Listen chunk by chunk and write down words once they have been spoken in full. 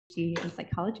in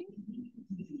psychology,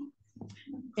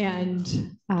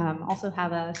 and also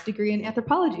have a degree in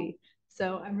anthropology.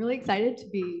 So I'm really excited to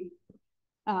be,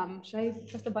 should I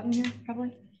press the button here,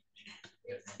 probably?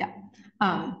 Yeah,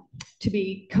 to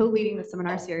be co-leading the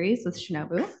seminar series with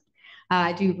Shinobu.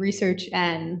 I do research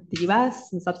in the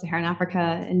US and Sub-Saharan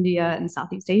Africa, India, and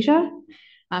Southeast Asia.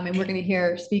 And we're going to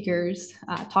hear speakers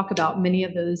talk about many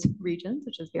of those regions,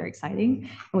 which is very exciting.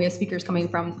 And we have speakers coming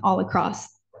from all across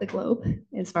the globe,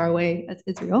 as far away as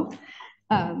Israel.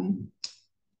 And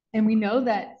we know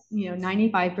that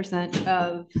 95%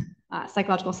 of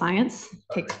psychological science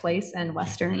takes place in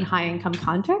Western high-income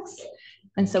contexts.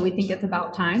 And so we think it's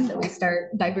about time that we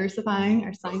start diversifying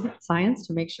our science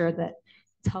to make sure that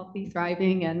it's healthy,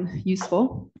 thriving, and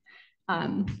useful.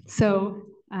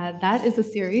 That is a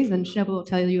series, and Shinobu will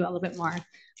tell you a little bit more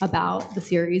about the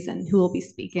series and who will be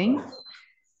speaking.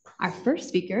 Our first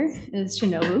speaker is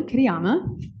Shinobu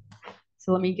Kitayama.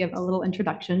 So let me give a little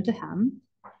introduction to him.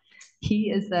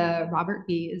 He is the Robert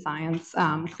B. Zions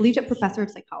Collegiate Professor of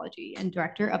Psychology and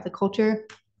Director of the Culture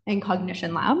and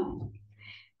Cognition Lab.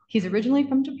 He's originally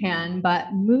from Japan,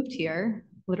 but moved here,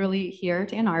 literally here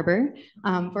to Ann Arbor,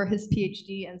 for his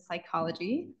PhD in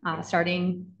psychology,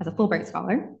 starting as a Fulbright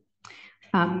scholar.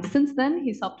 Since then,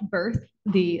 he's helped birth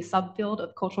the subfield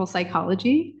of cultural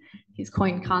psychology. He's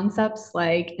coined concepts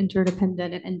like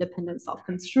interdependent and independent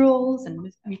self-construals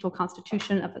and mutual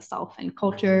constitution of the self and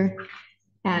culture,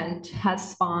 and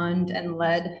has spawned and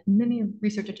led many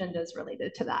research agendas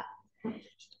related to that.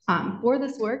 For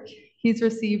this work, he's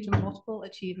received multiple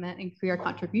achievement and career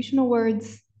contribution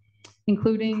awards,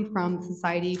 including from the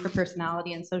Society for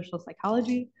Personality and Social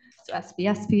Psychology, so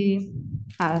SPSP,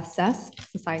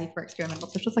 CESP, Society for Experimental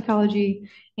Social Psychology,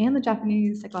 and the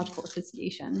Japanese Psychological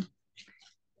Association.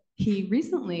 He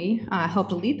recently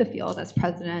helped lead the field as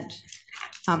president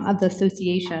of the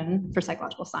Association for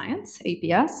Psychological Science,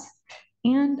 APS,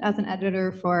 and as an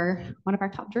editor for one of our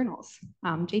top journals,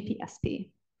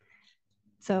 JPSP.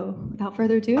 So without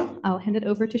further ado, I'll hand it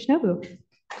over to Shinobu.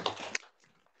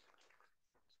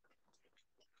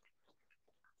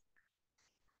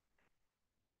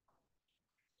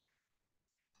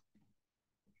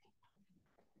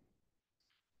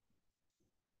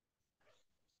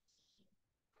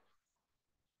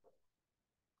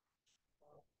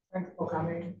 Thanks for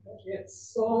coming.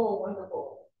 It's so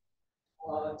wonderful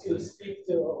to speak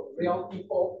to real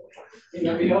people in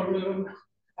a real room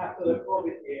after the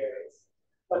COVID years.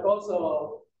 But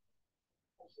also,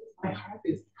 my heart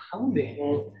is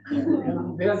pounding.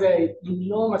 And there's an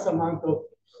enormous amount of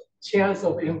chance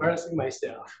of embarrassing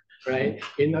myself, right,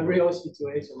 in a real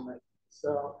situation like this.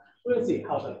 So we'll see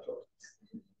how that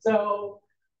goes. So,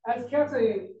 as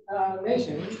Catherine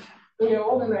mentioned, we are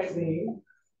organizing.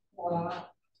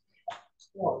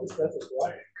 Well, this doesn't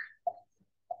work.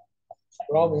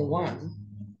 Problem one.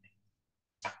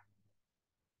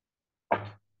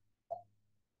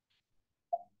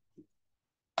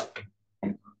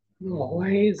 No, why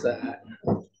is that?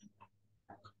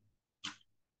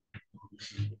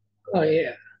 Oh,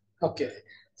 yeah. Okay.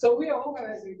 So we are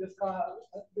organizing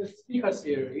this speaker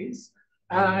series,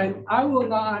 and I will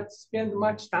not spend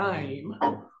much time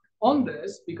on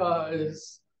this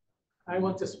because I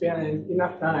want to spend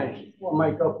enough time on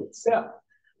my talk itself.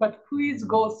 But please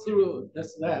go through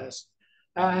this list.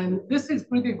 And this is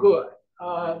pretty good.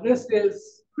 This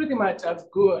is pretty much as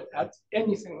good as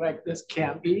anything like this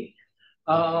can be.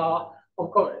 Of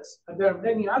course, there are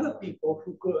many other people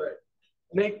who could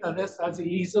make the list as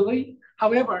easily.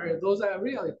 However, those are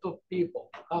really top people.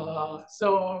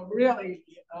 So really,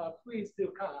 please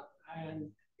do come and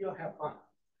you'll have fun.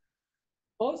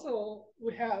 Also,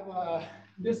 we have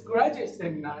this graduate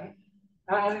seminar,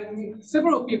 and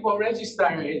several people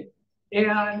registered,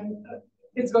 and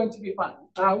it's going to be fun.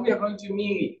 We are going to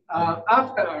meet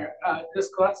after this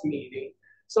class meeting.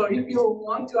 So if you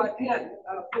want to attend,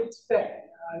 please stay.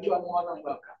 You are more than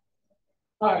welcome.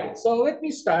 All right, so let me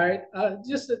start.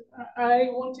 I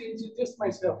want to introduce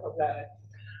myself a bit.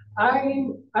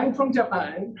 I'm from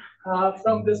Japan,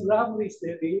 from this lovely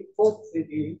city, port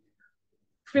city,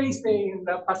 facing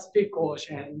the Pacific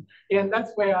Ocean, and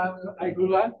that's where I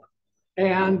grew up.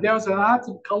 And there's a lot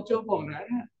of cultural fauna,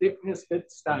 definitely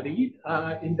studied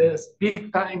in this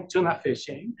big time tuna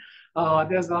fishing.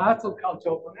 There's lots of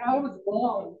cultural fauna. I was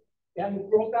born and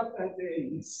brought up as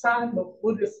a son of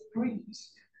Buddhist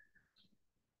priest.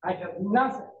 I have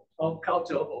nothing of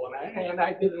cultural fauna, and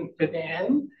I didn't fit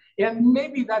in. And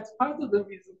maybe that's part of the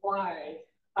reason why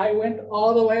I went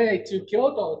all the way to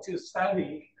Kyoto to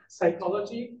study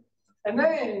psychology. And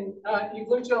then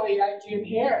eventually I came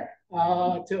here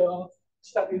to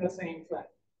study the same thing.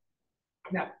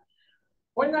 Now,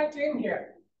 When I came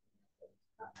here,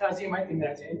 as you might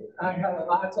imagine, I had a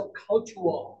lot of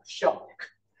cultural shock.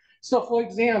 So for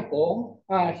example,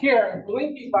 here,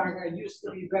 Blinky Burger used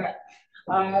to be there.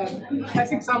 I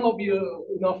think some of you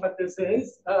know what this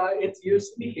is. It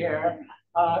used to be here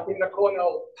in the corner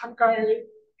of Packard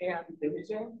and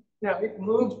Division. Now it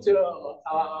moved to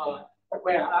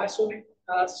where Ashley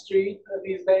Street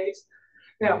these days.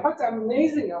 Now, what's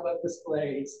amazing about this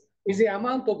place is the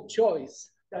amount of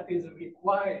choice that is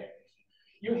required.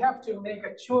 You have to make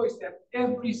a choice at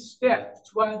every step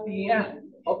toward the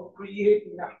end of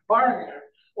creating a burger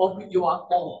of your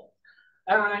own.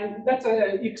 And that's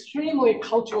an extremely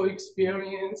cultural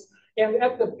experience. And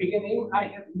at the beginning, I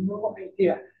had no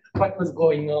idea what was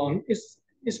going on,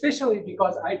 especially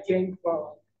because I came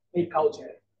from a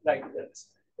culture like this.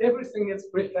 Everything is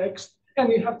prefixed, and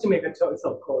you have to make a choice,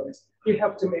 of course. You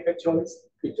have to make a choice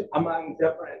among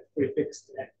different prefixed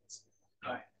names.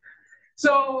 Right.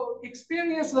 So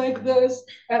experience like this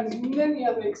and many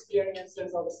other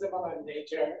experiences of similar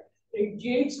nature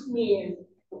engaged me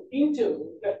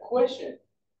into the question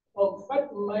of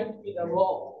what might be the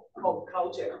role of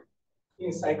culture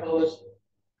in psychology.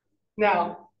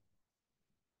 Now,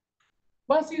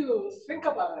 once you think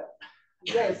about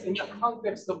this in the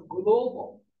context of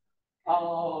global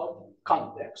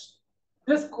context,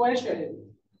 this question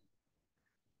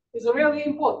is really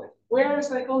important. Where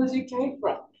psychology came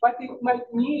from, what it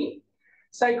might mean.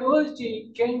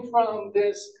 Psychology came from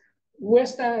this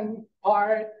western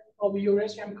part of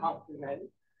Eurasian continent.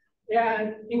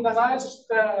 And in the last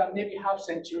maybe half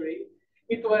century,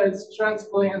 it was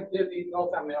transplanted in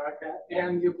North America,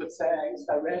 and you could say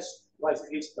the rest was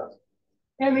history.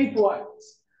 And it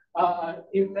was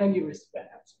in many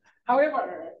respects.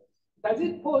 However, does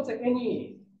it pose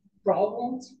any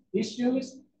problems,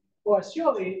 issues? Well,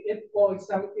 surely it poses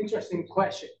some interesting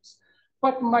questions.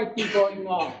 What might be going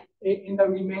on in the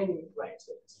remaining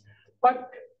places?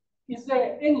 But is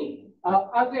there any,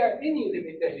 are there any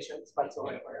limitations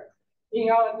whatsoever in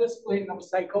our discipline of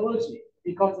psychology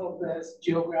because of this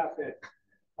geographic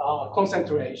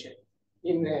concentration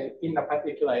in a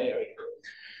particular area?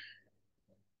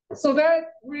 So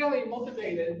that really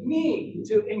motivated me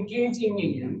to engaging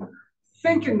in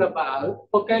thinking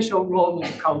about potential role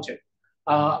of culture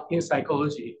in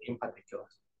psychology in particular.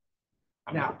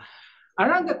 Now,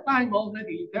 around that time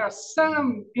already, there are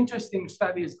some interesting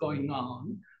studies going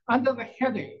on under the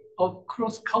heading of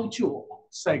cross-cultural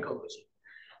psychology.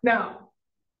 Now,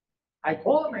 I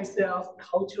call myself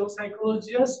cultural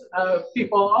psychologist.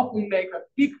 People often make a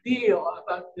big deal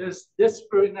about this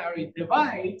disciplinary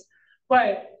divide,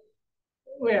 but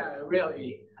we are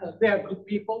really, they are good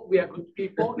people, we are good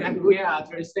people, and we are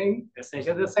addressing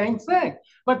essentially the same thing.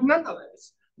 But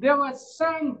nonetheless, there was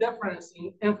some difference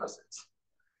in emphasis.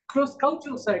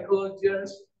 Cross-cultural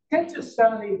psychologists tend to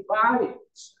study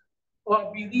values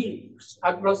or beliefs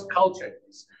across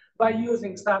cultures by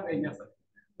using survey method.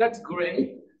 That's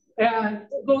great. And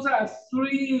those are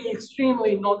three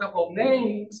extremely notable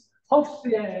names.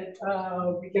 Hofstede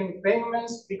became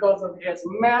famous because of his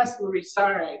massive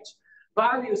research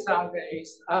value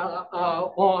surveys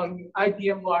on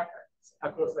IBM workers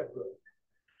across the group.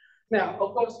 Now,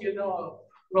 of course, you know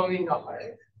Ronnie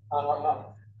Nohart.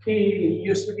 He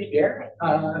used to be here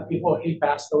before he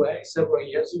passed away several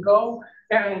years ago.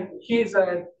 And he's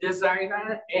a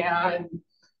designer and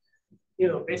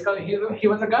basically he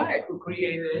was a guy who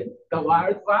created the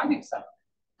wired value survey.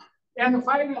 And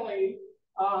finally,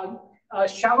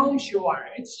 Shalom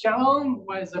Schwartz. Shalom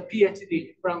was a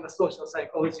PhD from the social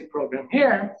psychology program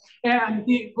here, and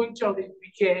he eventually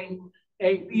became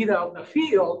a leader of the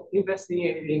field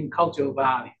investigating cultural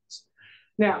values.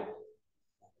 Now,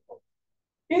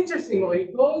 interestingly,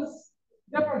 those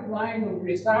different lines of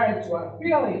research were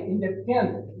fairly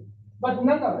independent, but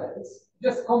nonetheless,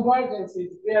 this convergence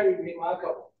is very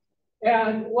remarkable.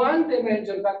 And one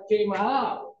dimension that came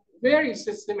out very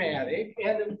systematic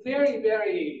and very,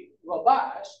 very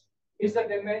robust is the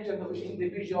dimension of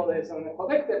individualism and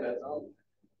collectivism.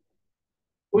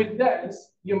 With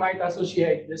this, you might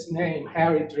associate this name,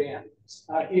 Harry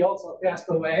Triandis. He also passed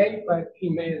away, but he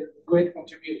made a great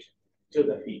contribution to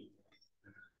the field.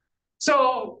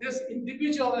 So this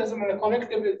individualism and the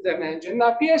collectivist dimension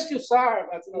appears to serve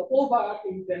as an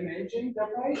overarching dimension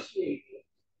differentiating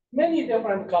many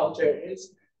different cultures.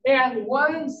 And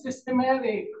one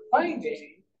systematic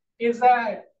finding is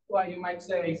that, well, you might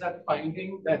say, is that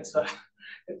finding that's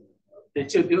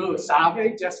that you do a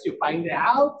survey just to find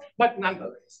out, but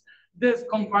nonetheless, this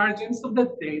convergence of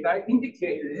the data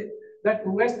indicated that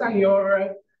Western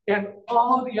Europe and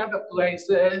all the other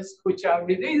places which are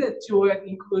related to it,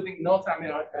 including North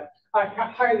America, are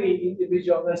highly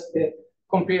individualistic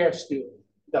compared to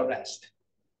the rest.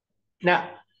 Now,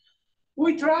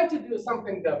 we try to do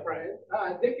something different.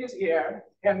 Dick is here,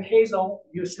 and Hazel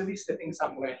used to be sitting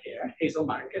somewhere here. Hazel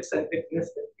Marcus and Dick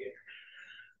is here.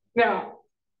 Now,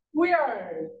 we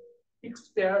are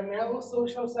experimental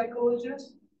social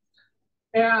psychologists,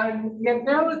 and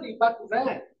mentality back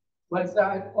then was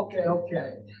that,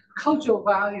 okay, cultural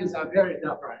values are very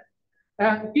different.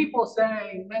 And people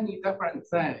say many different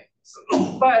things,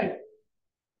 but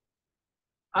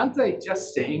aren't they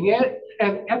just saying it?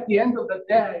 And at the end of the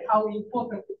day, how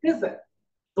important is it?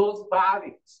 Those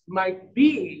bodies might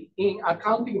be in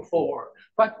accounting for,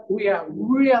 but we are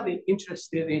really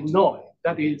interested in knowing.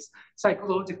 That is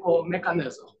psychological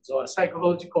mechanisms or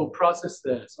psychological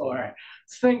processes or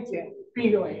thinking,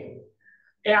 feeling,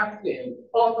 acting,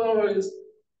 all those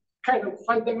kind of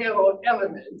fundamental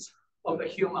elements of the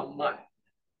human mind.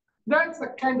 That's the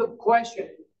kind of question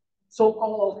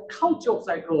so-called cultural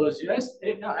psychologists,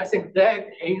 I think Doug,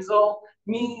 Hazel,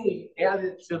 me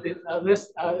added to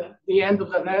the end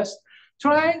of the list,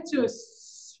 trying to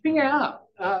figure out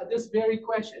this very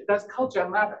question: does culture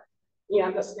matter in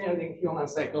understanding human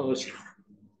psychology?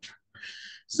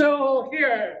 So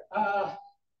here,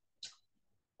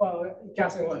 well,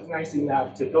 Catherine was nice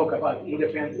enough to talk about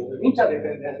independence and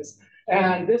interdependence,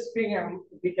 and this figure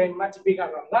became much bigger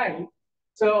online.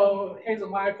 So Hazel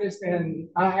Marcus and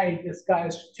I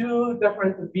discussed two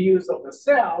different views of the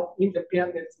self,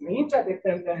 independent and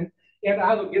interdependent, and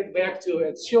I will get back to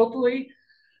it shortly.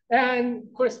 And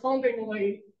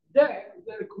correspondingly, the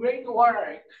great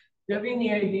work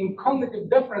delineating cognitive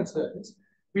differences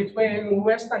between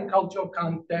Western cultural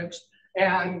context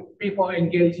and people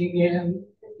engaging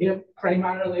in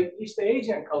primarily East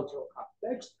Asian cultural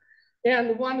context.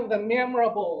 And one of the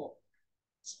memorable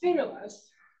stimulus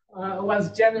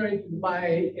was generated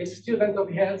by a student of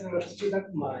his and a student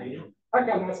of mine,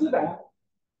 Taka Masuda.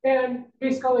 And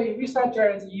basically,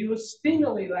 researchers use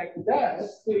stimuli like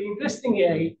this to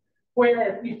investigate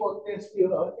where people tend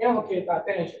to allocate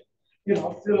attention,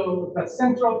 through the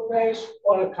central fish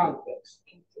or the context.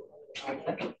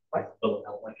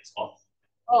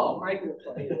 Oh,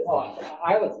 microphone is off.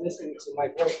 I was listening to my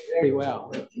voice very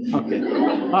well. Okay.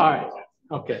 All right.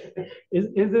 Okay. Is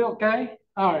it okay?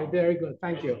 All right. Very good.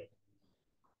 Thank you.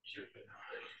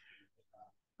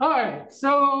 All right.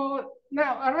 So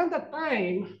now around that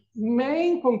time,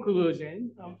 main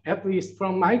conclusion, at least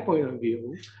from my point of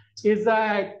view, is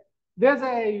that there's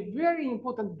a very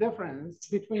important difference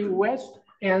between West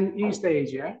and East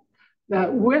Asia.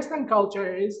 Western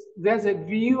culture there's a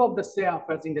view of the self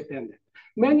as independent.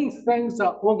 Many things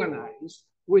are organized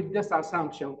with this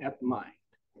assumption at mind.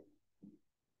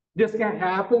 This can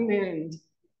happen in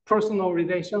personal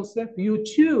relationship. You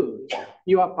choose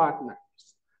your partners.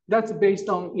 That's based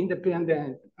on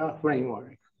independent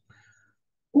framework.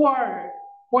 Or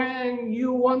when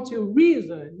you want to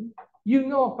reason, you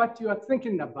know what you are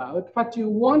thinking about, what you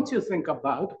want to think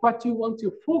about, what you want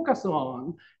to focus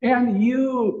on, and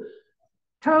you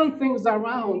turn things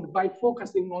around by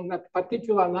focusing on that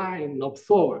particular line of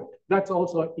thought. That's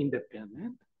also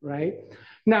independent, right?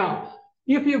 Now,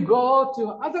 if you go to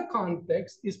other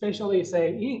contexts, especially say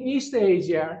in East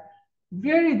Asia,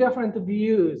 very different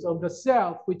views of the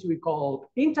self, which we call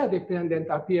interdependent,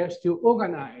 appears to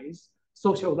organize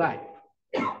social life.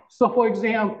 So for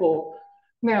example,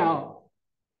 now,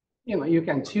 you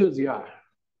can choose your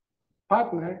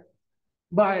partner,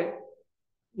 but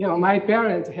my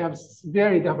parents have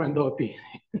very different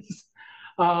opinions.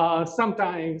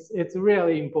 Sometimes it's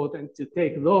really important to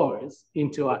take those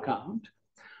into account.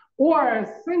 Or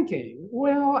thinking,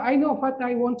 well, I know what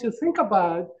I want to think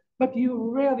about, but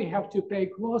you really have to pay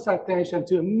close attention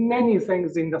to many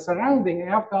things in the surrounding.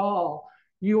 After all,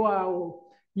 you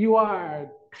are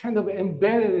kind of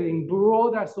embedded in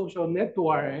broader social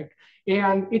network,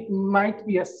 and it might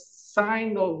be a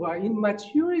sign of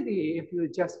immaturity if you're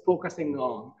just focusing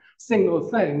on single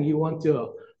thing you want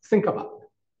to think about.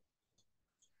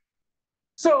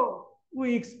 So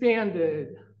we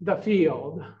expanded the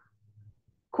field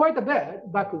quite a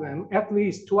bit back then, at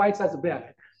least twice as big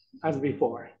as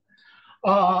before.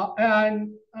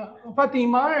 And what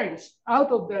emerged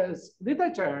out of this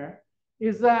literature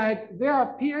is that there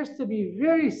appears to be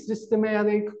very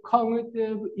systematic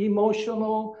cognitive,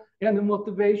 emotional, and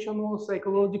motivational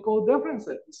psychological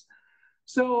differences.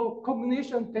 So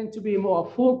cognition tends to be more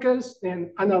focused and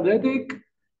analytic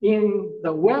in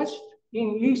the West.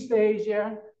 In East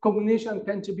Asia, cognition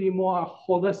tends to be more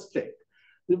holistic.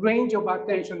 The range of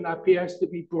attention appears to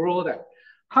be broader.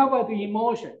 How about the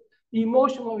emotion?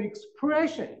 emotional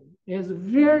expression is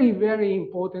very, very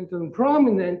important and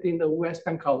prominent in the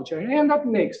Western culture. And that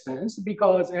makes sense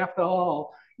because after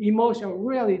all, emotion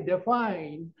really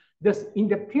defines this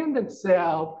independent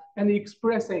self, and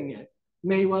expressing it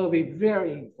may well be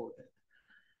very important.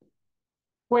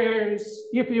 Whereas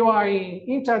if you are in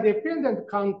interdependent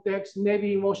context,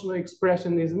 maybe emotional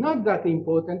expression is not that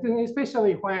important, and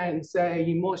especially when, say,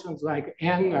 emotions like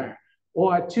anger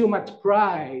or too much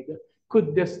pride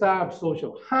could disturb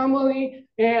social harmony,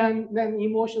 and then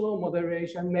emotional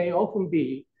moderation may often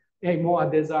be a more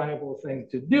desirable thing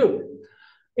to do.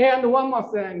 And one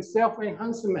more thing,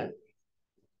 self-enhancement.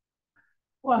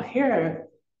 Well, here,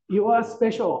 you are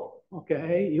special,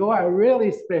 okay? You are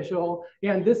really special,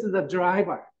 and this is the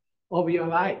driver of your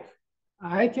life.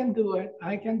 I can do it,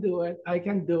 I can do it, I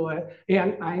can do it,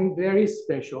 and I'm very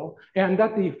special. And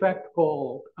that's the effect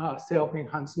called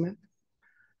self-enhancement.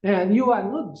 And you are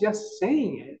not just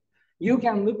saying it. You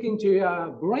can look into your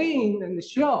brain and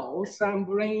show some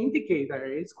brain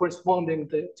indicators corresponding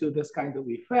to this kind of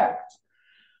effect.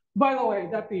 By the way,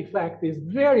 that effect is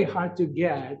very hard to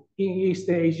get in East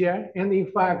Asia. And in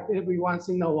fact, every once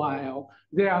in a while,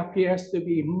 there appears to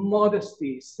be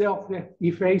modesty,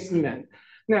 self-effacement.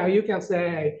 Now you can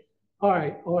say, all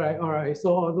right.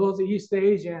 So those East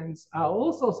Asians are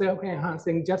also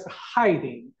self-enhancing, just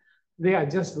hiding. They are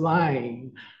just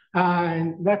lying.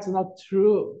 And that's not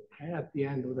true at the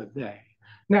end of the day.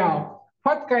 Now,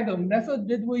 what kind of method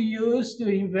did we use to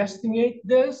investigate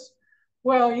this?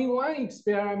 Well, in one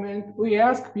experiment, we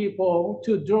asked people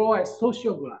to draw a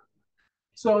sociogram.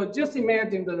 So just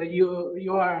imagine that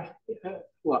you are,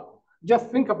 well,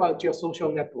 just think about your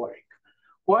social network.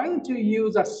 Why don't you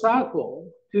use a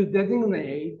circle to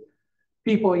designate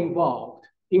people involved,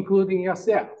 including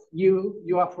yourself,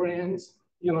 your friends,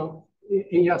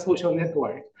 in your social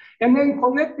network, and then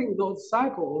connecting those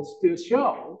circles to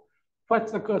show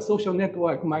what the social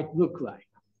network might look like.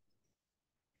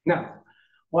 Now,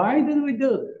 why did we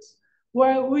do this?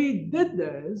 Well, we did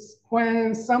this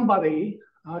when somebody,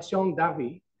 Sean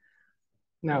Davey,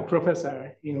 now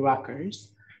professor in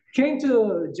Rutgers, came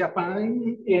to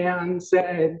Japan and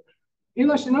said,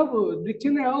 Shinobu, did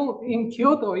you know in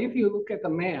Kyoto, if you look at the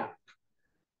map,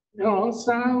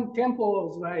 some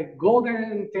temples like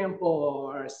Golden Temple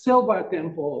or Silver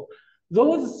Temple,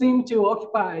 those seem to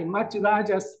occupy much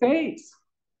larger space.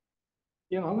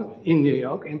 In New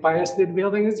York, Empire State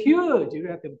Building is huge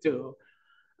relative to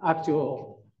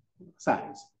actual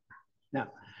size.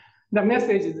 Now, the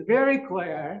message is very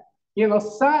clear.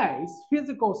 Size,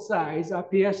 physical size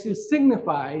appears to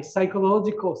signify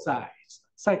psychological size,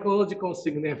 psychological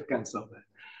significance of it.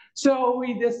 So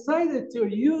we decided to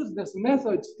use this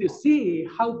method to see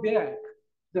how big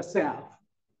the self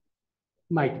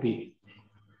might be.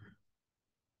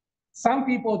 Some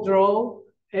people draw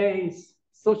a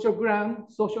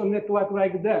sociogram, social network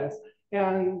like this,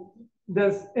 and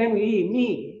does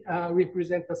me,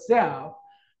 represent the self.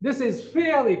 This is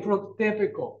fairly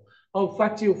prototypical of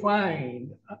what you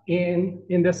find in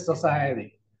this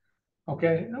society.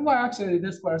 Okay, well, actually,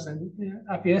 this person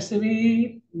appears to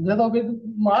be a little bit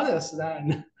modest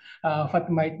than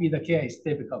what might be the case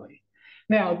typically.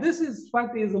 Now, this is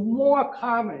what is more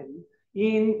common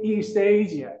in East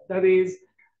Asia. That is,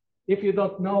 if you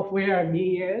don't know where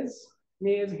me is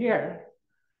here.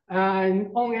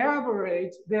 And on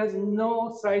average, there's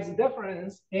no size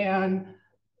difference. And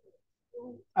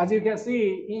as you can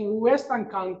see, in Western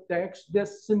context, the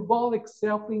symbolic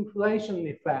self-inflation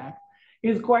effect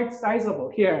is quite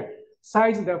sizable here.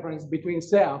 Size difference between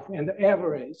self and the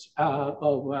average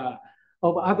of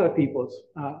other people's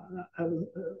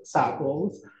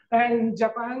circles. And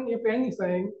Japan, if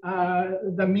anything,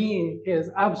 the mean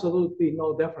is absolutely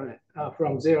no different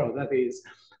from zero. That is,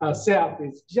 self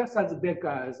is just as big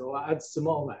as or as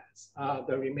small as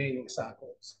the remaining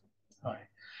circles. All right.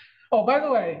 Oh, by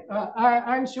the way,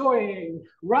 I'm showing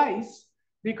rice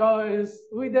because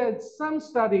we did some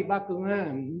study back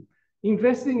then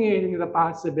investigating the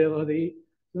possibility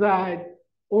that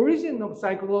origin of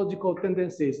psychological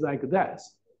tendencies like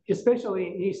this, especially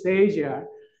in East Asia,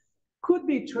 could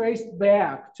be traced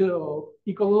back to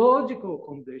ecological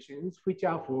conditions which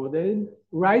afforded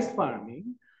rice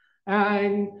farming.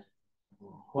 And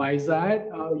why is that?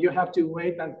 You have to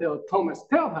wait until Thomas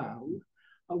Telham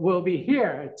will be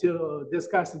here to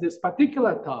discuss this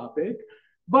particular topic.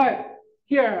 But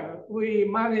here, we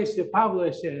managed to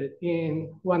publish it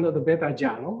in one of the better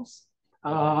journals.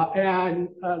 And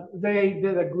they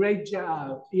did a great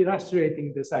job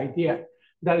illustrating this idea.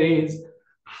 That is,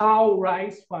 how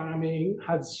rice farming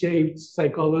has shaped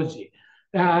psychology.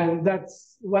 And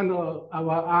that's one of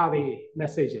our early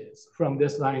messages from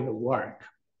this line of work.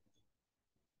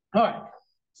 All right,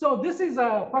 so this is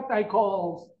what I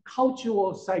call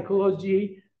cultural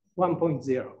psychology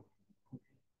 1.0.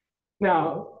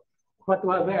 Now, what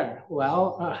was there?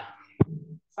 Well,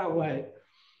 somewhat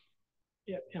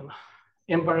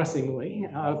embarrassingly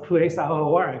placed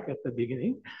our work at the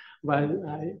beginning, but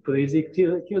please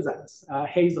excuse us.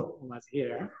 Hazel was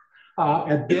here,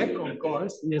 and Dick, of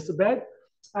course, Nisbet,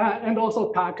 and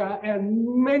also Taka, and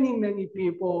many, many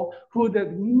people who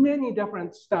did many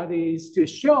different studies to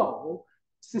show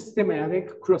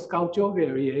systematic cross-cultural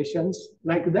variations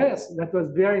like this. That was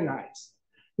very nice.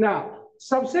 Now,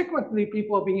 subsequently,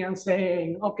 people began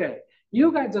saying, okay,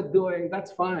 you guys are doing,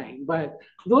 that's fine, but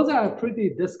those are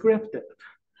pretty descriptive.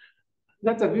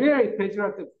 That's a very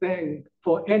pejorative thing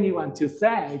for anyone to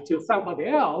say to somebody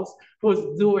else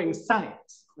who's doing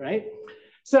science, right?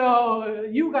 So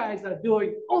you guys are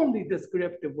doing only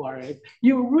descriptive work.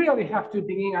 You really have to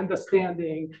begin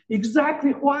understanding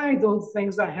exactly why those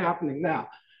things are happening. Now,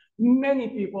 many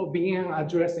people began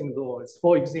addressing those.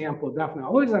 For example, Daphne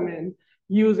Oizaman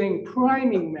using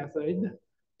priming method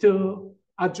to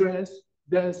address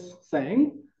this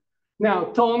thing. Now,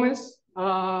 Thomas,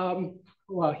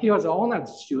 well, he was an honored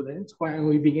student when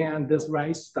we began this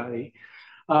rice study.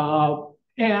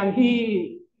 And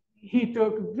he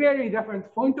took very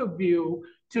different point of view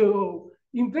to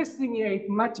investigate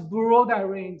much broader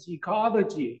range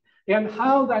ecology and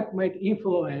how that might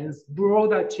influence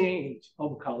broader change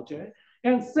of culture.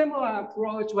 And similar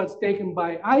approach was taken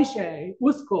by Ayşe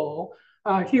Uskol.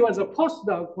 He was a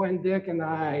postdoc when Dick and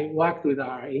I worked with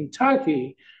her in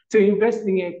Turkey to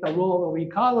investigate the role of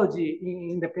ecology in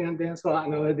independence or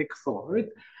analytic thought.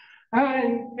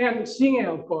 And Shinge,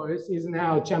 of course, is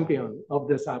now champion of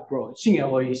this approach. Shinge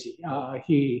Oishi,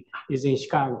 he is in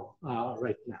Chicago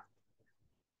right now.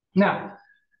 Now,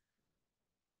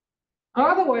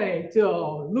 another way to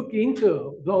look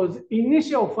into those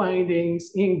initial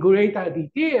findings in greater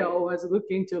detail was look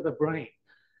into the brain.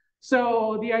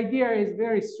 So the idea is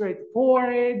very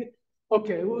straightforward.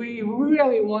 Okay, we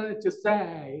really wanted to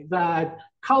say that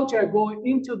culture go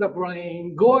into the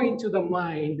brain, go into the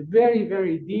mind very,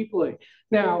 very deeply.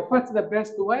 Now, what's the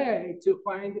best way to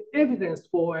find evidence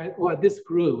for it or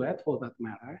disprove it for that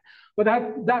matter? But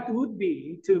that would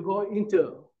be to go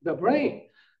into the brain.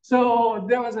 So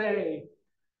there was a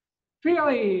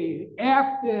fairly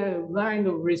active line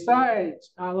of research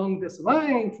along this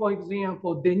line. For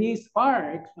example, Denise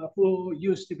Park, who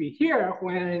used to be here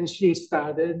when she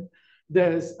started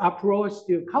this approach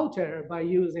to culture by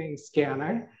using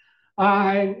scanner.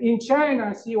 In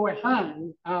China, Siwei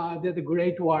Han did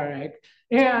great work,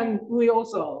 and we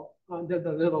also did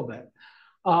a little bit.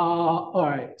 All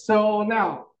right, so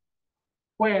now,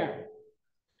 where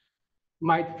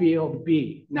might field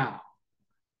be now?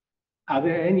 Are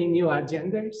there any new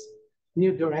agendas,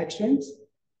 new directions?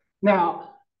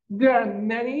 Now, there are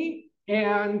many,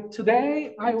 and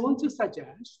today I want to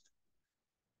suggest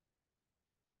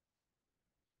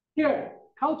here,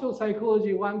 cultural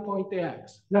psychology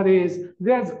 1.x. That is,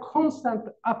 there's constant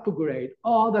upgrade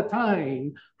all the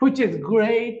time, which is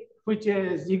great, which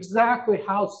is exactly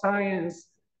how science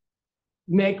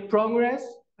make progress.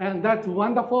 And that's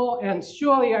wonderful. And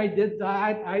surely I did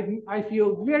that. I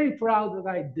feel very proud that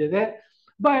I did it.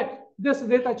 But this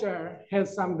literature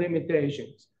has some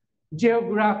limitations,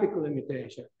 geographic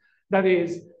limitation. That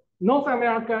is, North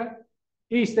America,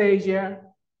 East Asia,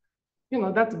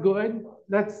 that's good.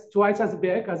 That's twice as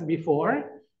big as before.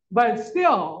 But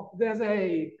still, there's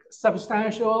a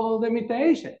substantial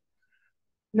limitation.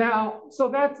 Now, so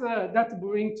that's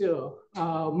bring to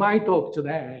my talk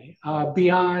today,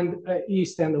 beyond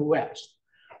East and West.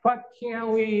 What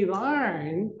can we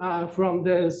learn from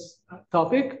this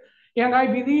topic? And I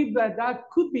believe that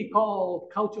could be called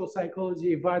cultural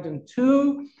psychology version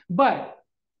 2, but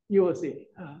you will see,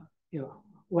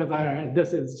 whether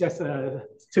this is just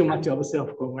too much of a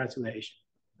self-congratulation.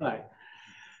 All right.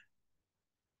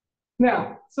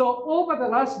 Now, so over the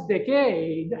last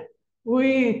decade,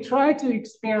 we try to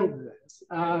expand this,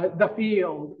 the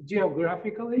field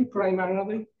geographically,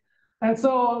 primarily. And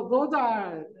so those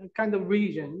are kind of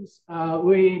regions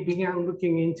we began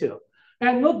looking into.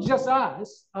 And not just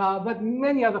us, but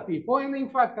many other people. And in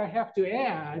fact, I have to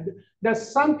add that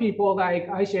some people like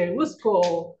Ayşe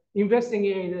Uskol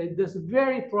investigated this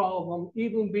very problem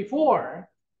even before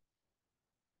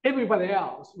everybody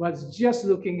else was just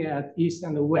looking at East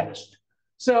and the West.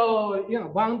 So,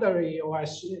 boundary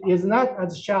is not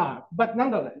as sharp, but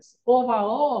nonetheless,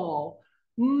 overall,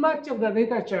 much of the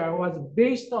literature was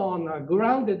based on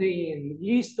grounded in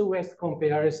East-West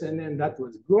comparison, and that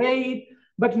was great.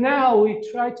 But now we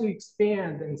try to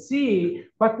expand and see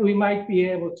what we might be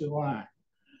able to learn.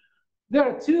 There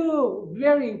are two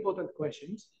very important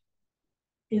questions.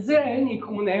 Is there any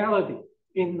commonality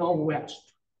in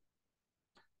non-West?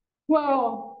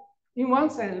 Well, in one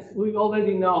sense, we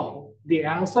already know the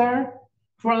answer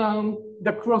from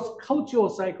the cross-cultural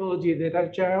psychology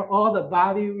literature, all the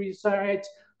value research,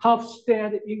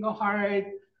 Hofstede, Inglehart,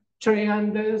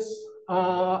 Triandis,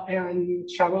 and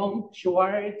Sharon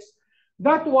Schwartz.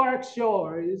 That work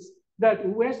shows that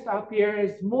West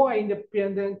appears more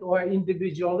independent or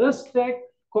individualistic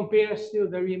compared to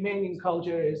the remaining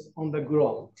cultures on the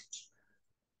globe.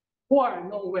 Or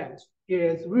non-West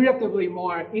is relatively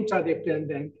more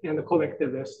interdependent and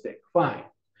collectivistic. Fine.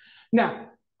 Now,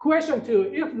 question two,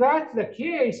 if that's the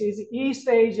case, is East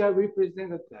Asia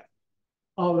representative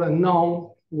of the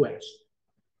non-West?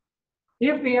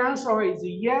 If the answer is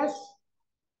yes,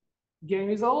 game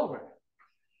is over,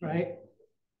 right?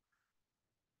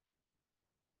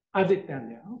 As it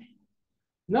turned out,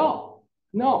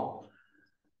 no.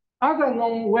 Other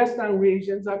non-Western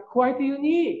regions are quite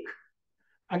unique.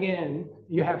 Again,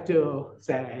 you have to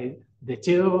say that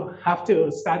you have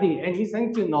to study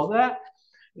anything to know that.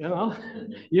 You know,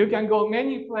 you can go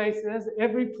many places.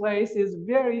 Every place is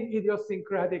very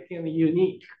idiosyncratic and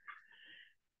unique.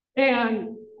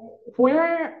 And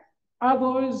where are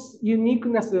those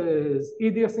uniquenesses,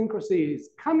 idiosyncrasies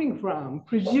coming from?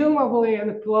 Presumably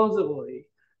and plausibly,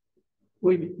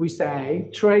 we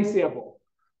say traceable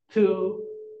to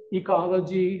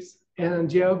ecologies and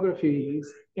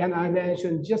geographies. And I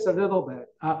mentioned just a little bit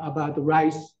about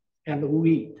rice and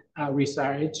wheat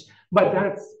research, but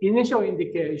that's initial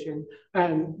indication.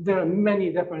 And there are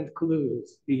many different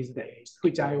clues these days,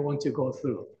 which I want to go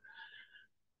through.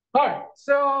 All right,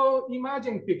 so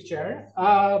imagine picture.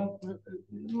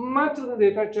 Much of the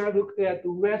literature looked at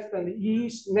West and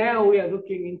East. Now we are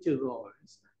looking into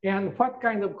those. And what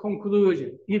kind of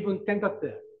conclusion, even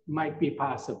tentative, might be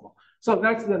possible. So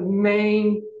that's the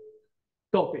main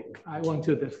topic I want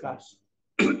to discuss.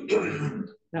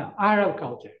 Now, Arab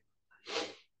culture.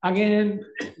 Again,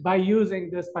 by using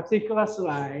this particular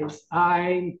slides,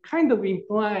 I'm kind of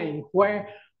implying what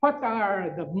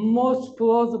are the most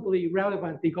plausibly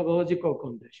relevant ecological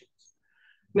conditions.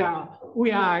 Now,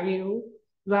 we argue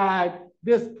that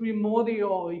this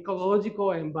primordial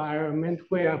ecological environment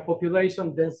where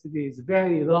population density is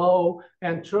very low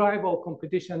and tribal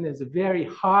competition is very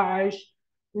harsh,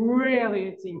 really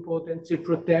it's important to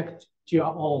protect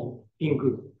your own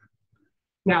in-group.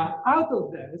 Now, out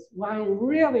of this, one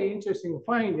really interesting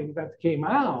finding that came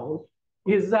out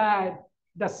is that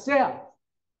the self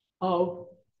of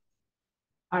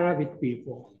Arabic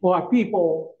people or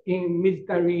people in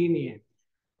Mediterranean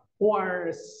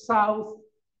or South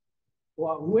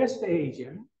or West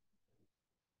Asia,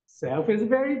 self is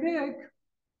very big.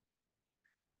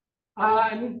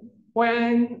 And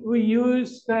when we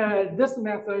used this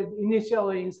method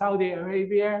initially in Saudi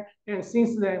Arabia, and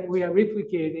since then we are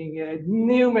replicating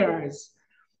numerous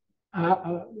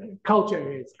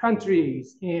cultures,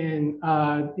 countries in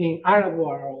Arab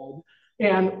world,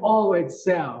 and all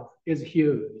itself is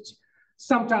huge.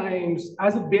 Sometimes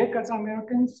as big as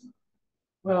Americans,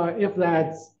 if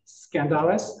that's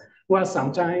scandalous. Well,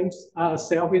 sometimes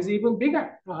self is even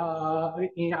bigger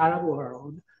in Arab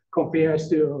world compared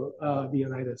to the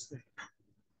United States.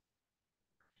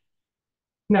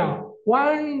 Now,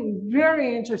 one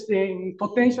very interesting,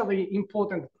 potentially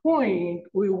important point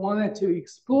we wanted to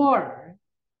explore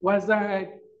was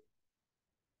that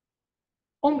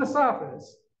on the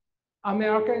surface,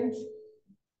 Americans,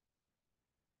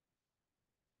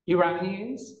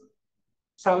 Iranians,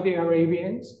 Saudi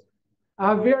Arabians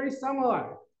are very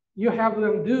similar. You have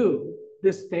them do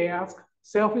this task,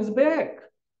 self is big,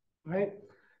 right?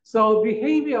 So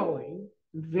behaviorally,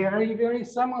 very, very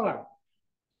similar.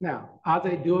 Now, are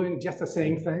they doing just the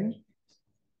same thing?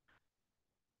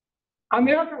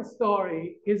 American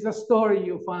story is a story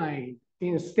you find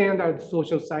in standard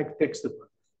social psych textbooks.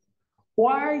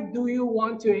 Why do you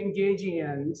want to engage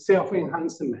in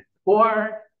self-enhancement?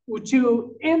 Or would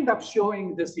you end up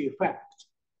showing this effect?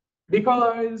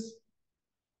 Because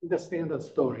the standard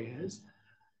story is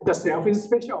the self is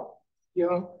special. You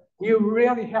know, you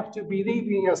really have to believe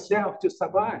in yourself to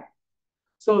survive.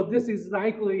 So this is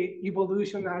likely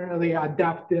evolutionarily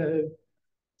adaptive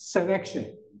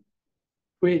selection,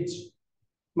 which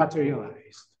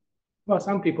materialized. Well,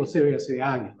 some people seriously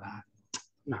argue that.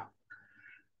 No.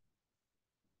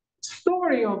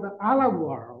 Story of the Arab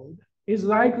world is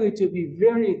likely to be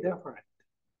very different.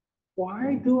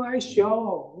 Why do I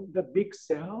show the big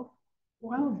self?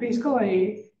 Well,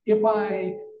 basically, if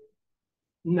I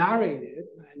narrated,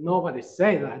 nobody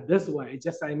say that this way,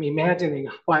 just I'm imagining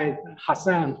why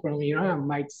Hassan from Iran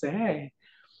might say,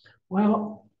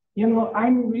 well,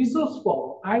 I'm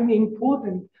resourceful, I'm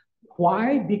important.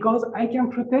 Why? Because I can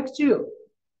protect you.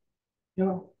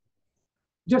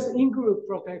 Just in-group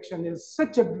protection is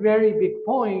such a very big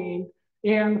point.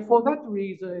 And for that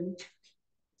reason,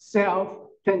 self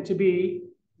tend to be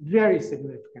very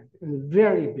significant and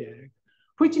very big,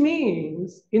 which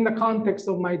means in the context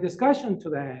of my discussion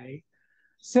today,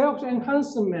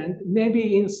 self-enhancement may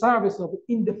be in service of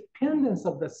independence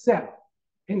of the self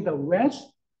in the West,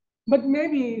 but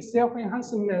maybe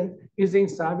self-enhancement is in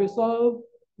service of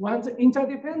one's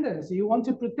interdependence. You want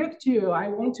to protect you. I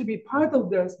want to be part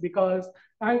of this because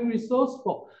I'm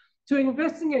resourceful. To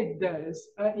investigate this,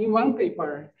 in one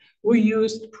paper, we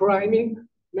used priming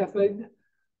method.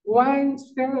 One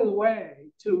standard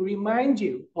way to remind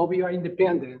you of your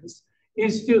independence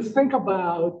is to think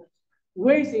about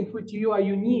ways in which you are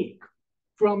unique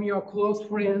from your close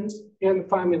friends and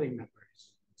family members.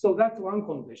 So that's one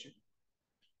condition.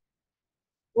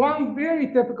 One very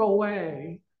typical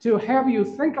way to have you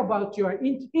think about your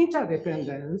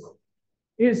interdependence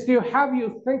is to have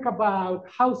you think about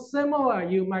how similar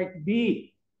you might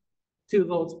be to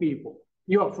those people,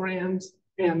 your friends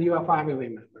and your family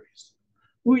members.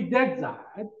 We did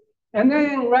that. And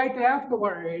then right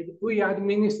afterward, we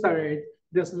administered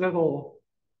this little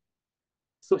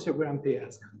sociogram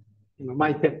task,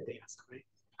 my pet task, right?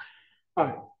 All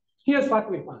right, here's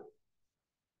what we found.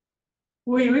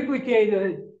 We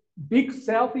replicated big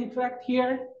self effect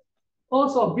here,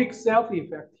 also big self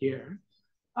effect here.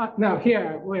 Now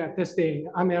here we are testing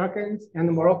Americans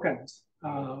and Moroccans,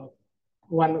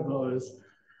 one of those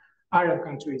Arab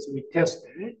countries we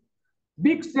tested.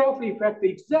 Big self effect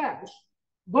exists,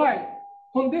 but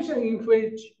condition in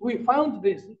which we found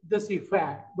this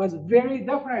effect was very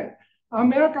different.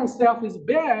 American self is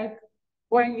big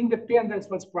when independence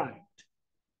was primed.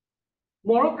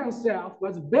 Moroccan self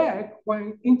was big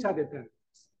when interdependence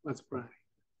was primed.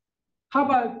 How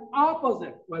about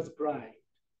opposite was primed?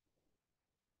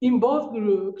 In both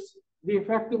groups, the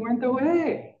effect went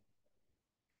away.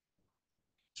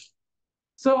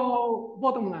 So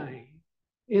bottom line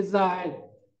is that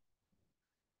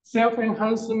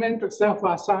self-enhancement or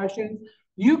self-assertion,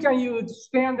 you can use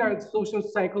standard social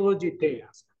psychology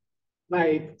tasks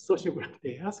like sociogram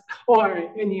task or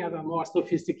any other more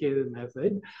sophisticated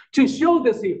method to show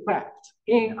this effect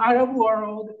in Arab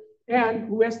world and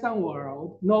Western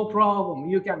world, no problem,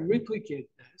 you can replicate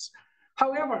this.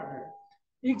 However,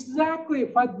 exactly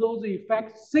what those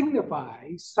effects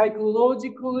signify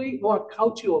psychologically or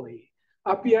culturally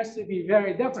appears to be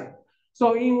very different.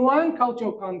 So in one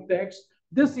cultural context,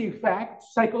 this effect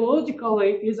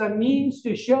psychologically is a means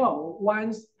to show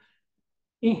one's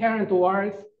inherent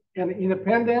worth and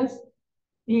independence.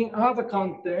 In other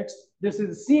contexts, this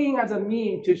is seen as a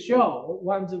means to show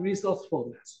one's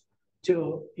resourcefulness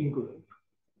to in-group.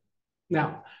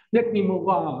 Now, let me move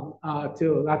on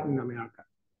to Latin America.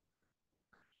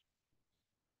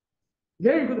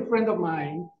 Very good friend of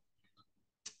mine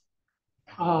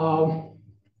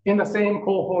in the same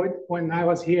cohort when I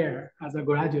was here as a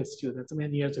graduate student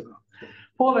many years ago,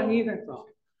 Paula Niedenthal.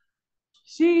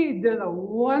 She did a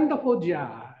wonderful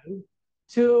job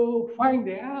to find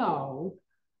out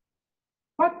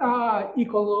what are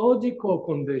ecological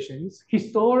conditions,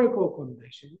 historical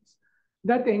conditions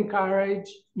that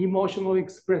encourage emotional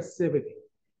expressivity.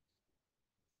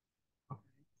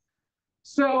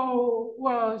 So,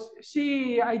 well,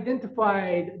 she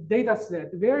identified data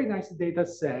set, very nice data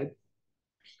set,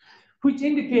 which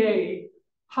indicate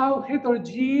how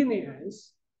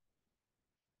heterogeneous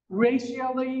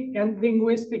racially and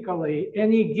linguistically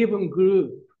any given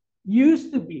group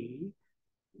used to be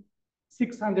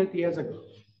 600 years ago,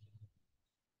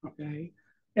 okay?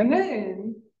 And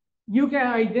then you can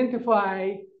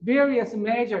identify various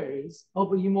measures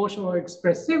of emotional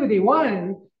expressivity.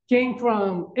 One came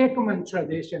from Ekman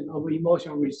tradition of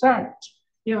emotional research.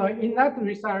 In that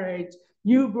research,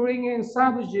 you bring in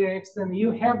subjects and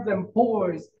you have them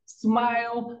pause,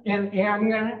 smile, and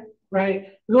anger,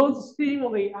 right? Those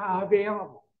stimuli are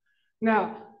available.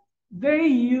 Now, they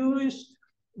used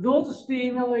those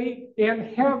stimuli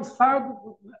and have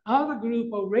other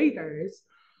group of raters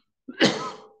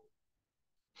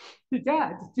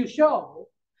to show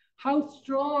how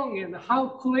strong and how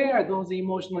clear those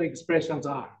emotional expressions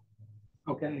are,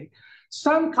 okay?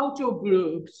 Some cultural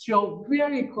groups show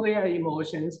very clear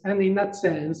emotions and in that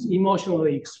sense,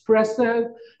 emotionally expressive.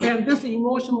 And this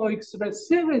emotional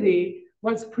expressivity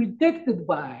was predicted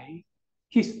by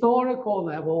historical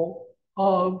level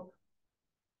of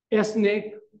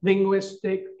ethnic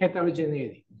linguistic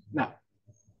heterogeneity. Now,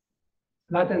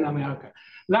 Latin America.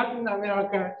 Latin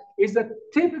America is a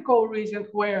typical region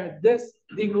where this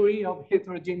degree of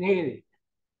heterogeneity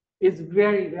is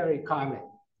very, very common.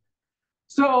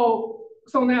 So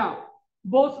now,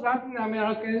 both Latin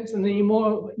Americans and the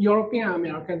more European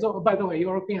Americans, oh, by the way,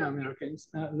 European Americans,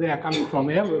 they are coming from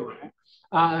everywhere.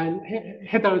 And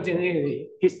heterogeneity,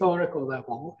 historical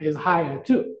level, is higher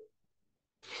too.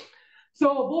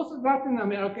 So both Latin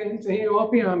Americans and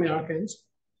European Americans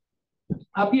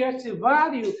appear to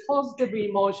value positive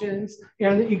emotions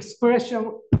and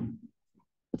expression,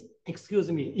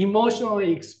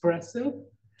 emotionally expressive.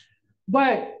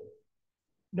 But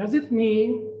does it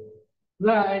mean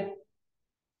that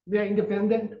they're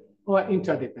independent or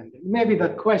interdependent? Maybe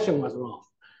that question was wrong.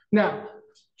 Now,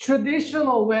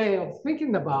 traditional way of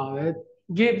thinking about it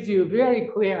gives you a very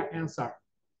clear answer.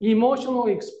 Emotional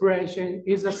expression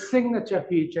is a signature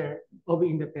feature of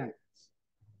independence.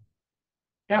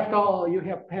 After all, you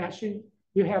have passion,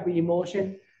 you have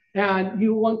emotion, and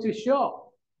you want to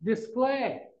show,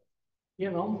 display,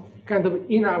 kind of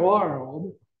inner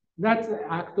world. That's an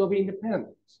act of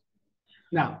independence.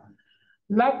 Now,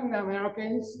 Latin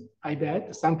Americans, I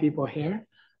bet some people here,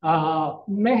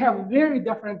 may have very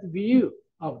different view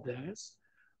of this.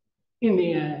 In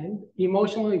the end,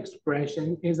 emotional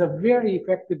expression is a very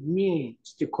effective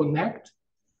means to connect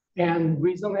and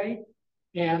resonate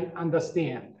and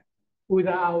understand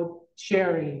without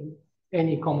sharing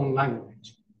any common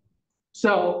language.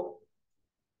 So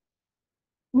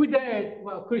we did,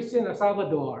 well, Cristina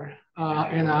Salvador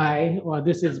and I, well,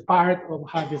 this is part of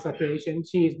her dissertation.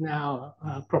 She is now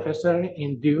a professor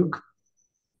in Duke.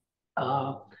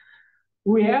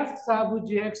 We asked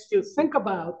subjects to think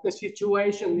about the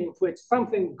situation in which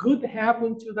something good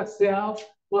happened to the self,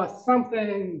 or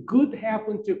something good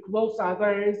happened to close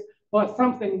others, or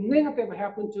something negative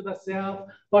happened to the self,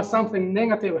 or something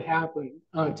negative happened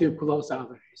to close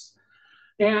others.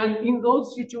 And in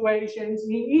those situations,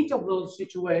 in each of those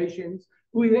situations,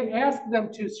 we asked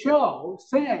them to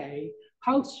say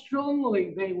how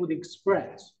strongly they would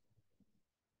express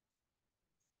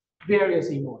various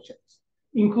emotions,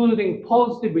 including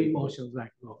positive emotions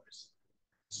like those.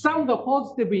 Some of the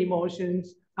positive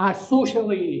emotions are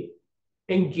socially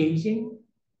engaging,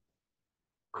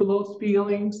 close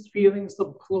feelings, feelings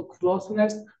of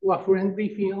closeness, or friendly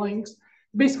feelings,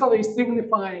 basically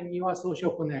signifying your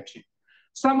social connection.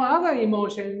 Some other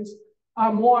emotions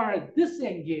are more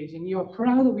disengaging. You're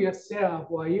proud of yourself,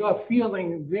 or you are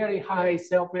feeling very high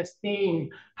self-esteem,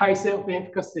 high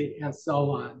self-efficacy, and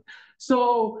so on.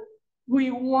 So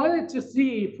we wanted to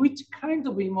see which kinds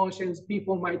of emotions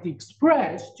people might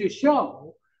express to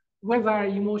show whether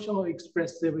emotional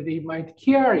expressivity might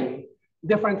carry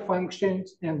different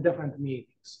functions and different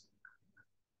meanings.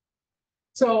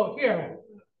 So here,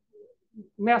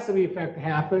 massive effect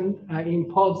happened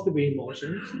in positive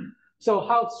emotions. So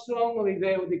how strongly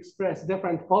they would express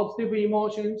different positive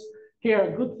emotions.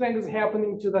 Here, good things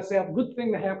happening to the self, good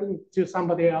things happening to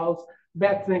somebody else,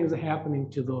 bad things happening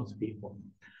to those people.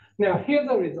 Now, here are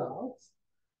the results.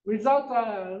 Results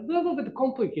are a little bit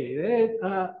complicated.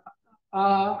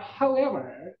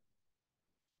 However,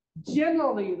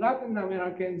 generally, Latin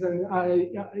Americans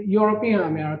and European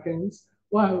Americans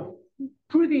were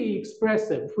pretty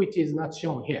expressive, which is not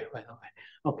shown here, by the way.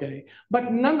 Okay,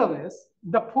 but nonetheless,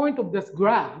 the point of this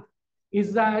graph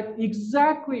is that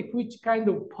exactly which kind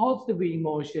of positive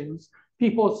emotions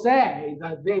people say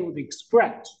that they would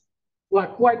express were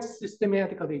quite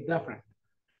systematically different.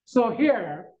 So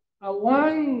here,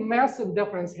 one massive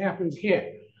difference happens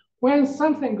here. When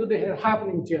something good is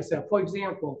happening to yourself, for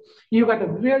example, you got a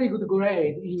very good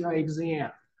grade in your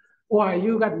exam, or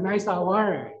you got a nice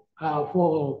award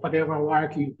for whatever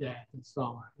work you did and so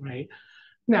on, right?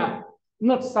 Now,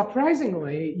 not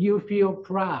surprisingly, you feel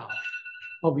proud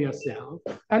of yourself,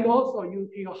 and also you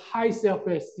feel high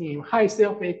self-esteem, high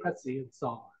self-efficacy, and so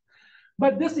on.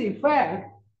 But this effect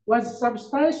was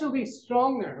substantially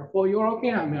stronger for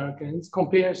European Americans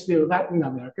compared to Latin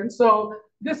Americans. So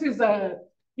this is a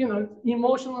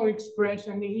emotional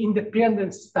expression in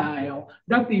independent style.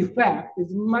 That effect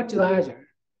is much larger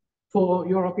for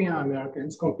European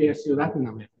Americans compared to Latin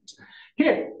Americans.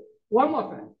 Here, one more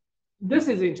thing. This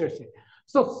is interesting.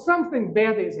 So something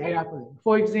bad is happening.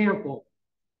 For example,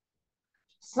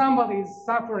 somebody is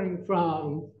suffering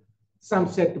from some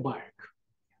setback.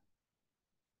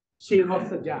 She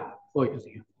lost a job, for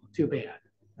example. Too bad,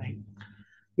 right?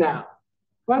 Now,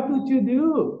 what would you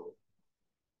do?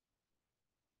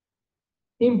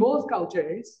 In both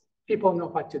cultures, people know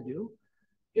what to do.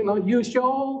 You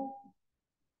show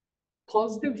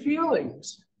positive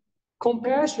feelings,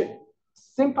 compassion,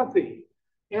 sympathy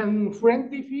and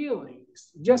friendly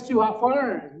feelings just to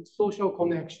affirm social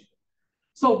connection.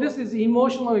 So this is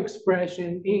emotional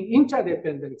expression in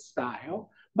interdependent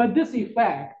style, but this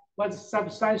effect was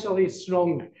substantially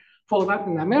stronger for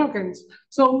Latin Americans.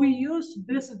 So we use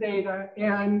this data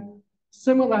and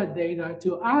similar data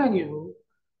to argue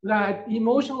that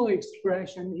emotional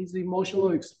expression is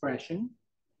emotional expression,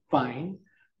 fine,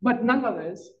 but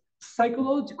nonetheless,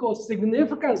 psychological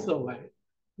significance of it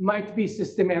might be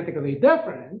systematically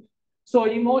different. So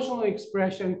emotional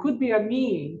expression could be a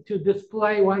mean to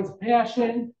display one's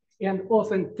passion and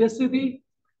authenticity.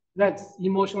 That's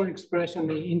emotional expression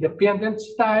in independent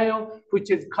style,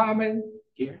 which is common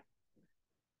here.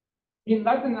 In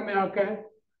Latin America,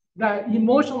 the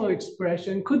emotional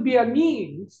expression could be a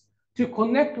means to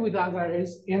connect with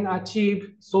others and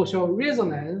achieve social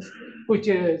resonance, which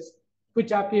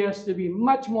appears to be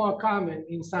much more common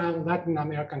in some Latin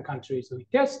American countries we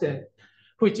tested,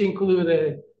 which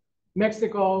included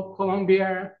Mexico,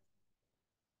 Colombia,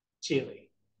 Chile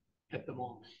at the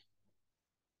moment.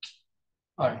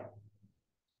 All right.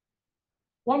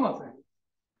 One more thing.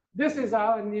 This is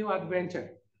our new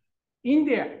adventure.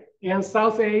 India and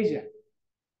South Asia.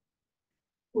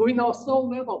 We know so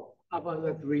little about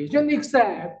that region,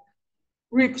 except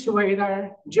Rick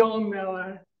Schrader, John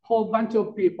Miller, a whole bunch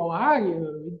of people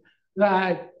argued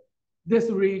that this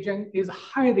region is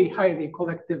highly, highly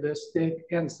collectivistic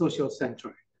and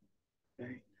social-centric.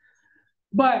 Okay?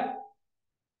 But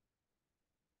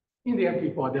Indian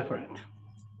people are different.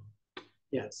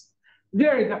 Yes,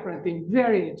 very different in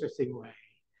very interesting way.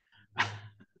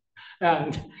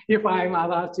 And if I'm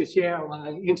allowed to share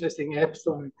one interesting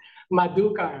episode,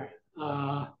 Madhukar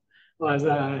was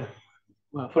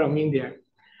from India.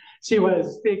 She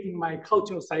was taking my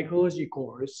cultural psychology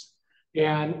course,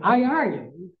 and I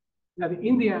argued that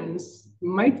Indians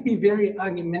might be very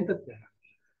argumentative.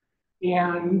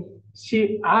 And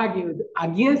she argued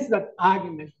against that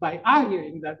argument by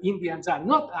arguing that Indians are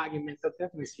not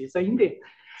argumentative, which is Indian.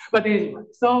 But anyway,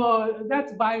 so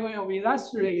that's by way of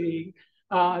illustrating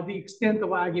the extent of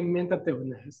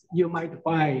argumentativeness you might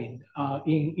find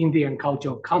in Indian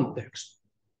cultural context.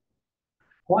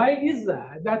 Why is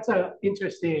that? That's an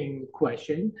interesting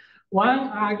question. One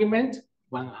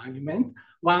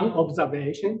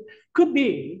observation could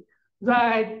be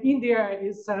that India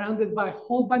is surrounded by a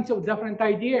whole bunch of different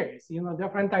ideas,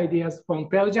 different ideas from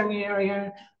Persian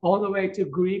area all the way to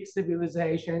Greek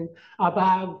civilization.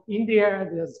 Above India,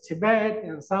 there's Tibet,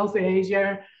 and South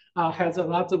Asia has a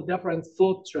lot of different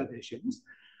thought traditions.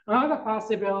 Another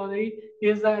possibility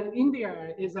is that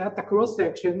India is at the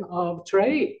cross-section of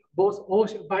trade, both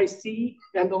by sea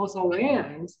and also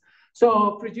lands.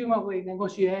 So presumably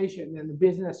negotiation and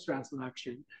business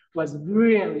transaction was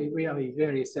really, really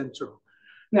very central.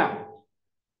 Now,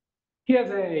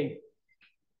 here's a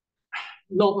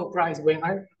Nobel Prize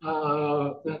winner,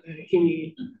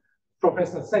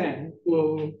 Professor Sen,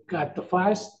 who got the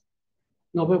first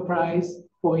Nobel Prize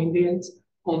for Indians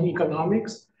on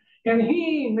economics. And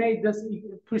he made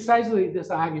precisely this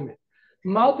argument.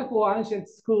 Multiple ancient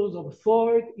schools of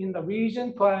thought in the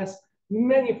region, plus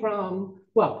many from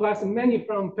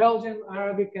Persian,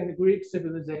 Arabic, and Greek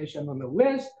civilization on the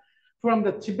west, from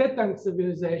the Tibetan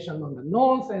civilization on the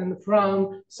north, and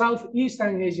from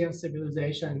Southeastern Asian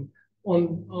civilization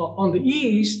on the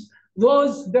east.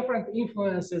 Those different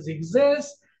influences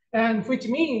exist, and which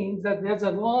means that there's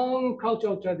a long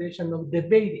cultural tradition of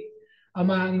debating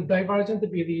among divergent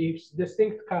beliefs,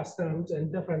 distinct customs,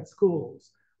 and different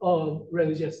schools of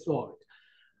religious thought.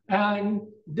 And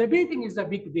debating is a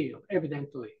big deal,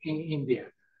 evidently, in India.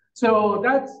 So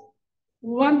that's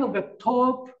one of the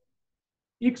top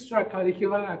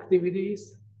extracurricular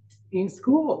activities in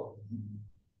school.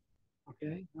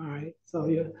 Okay, all right,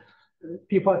 so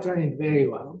people are trained very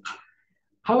well.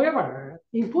 However,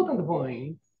 important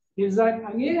point is that,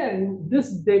 again,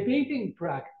 this debating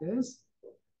practice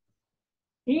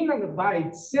in and by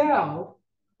itself,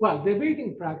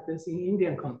 debating practice in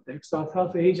Indian context or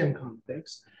South Asian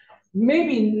context may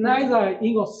be neither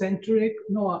egocentric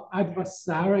nor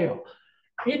adversarial.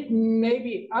 It may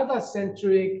be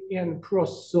other-centric and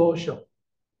pro-social.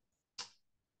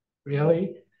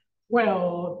 Really?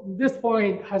 Well, this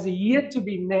point has yet to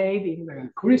be made in a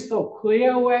crystal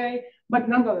clear way, but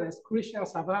nonetheless, Krishna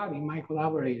Savari, my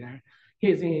collaborator,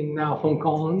 he's in Hong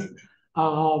Kong.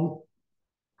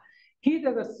 He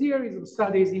did a series of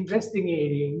studies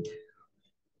investigating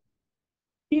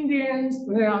Indians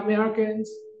and Americans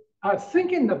are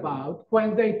thinking about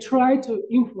when they try to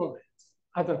influence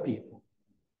other people.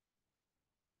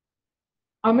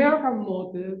 American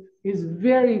motive is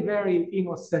very, very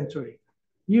egocentric.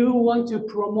 You want to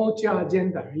promote your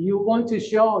agenda. You want to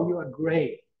show you are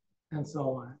great, and so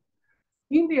on.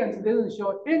 Indians didn't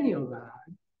show any of that.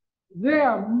 They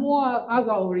are more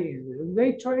other-oriented. They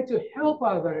try to help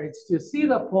others to see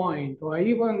the point, or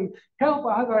even help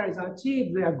others achieve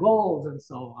their goals and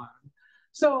so on.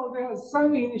 So there's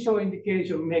some initial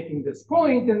indication making this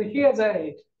point, and here's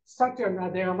a Satya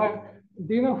Nadella.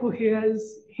 Do you know who he is?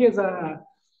 He's a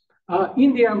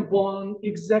Indian-born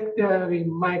executive in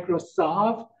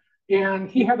Microsoft, and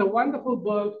he had a wonderful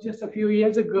book just a few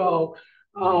years ago,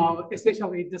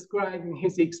 essentially describing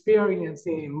his experience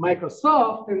in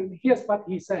Microsoft. And here's what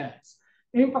he says: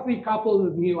 empathy coupled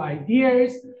with new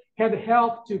ideas had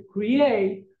helped to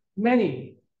create many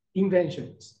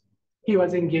inventions he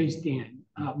was engaged in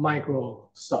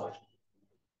Microsoft.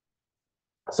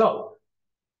 So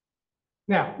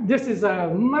now, this is a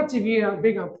much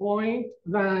bigger point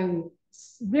than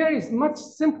there is much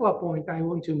simpler point I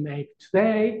want to make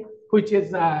today, which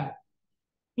is that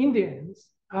Indians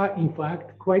are in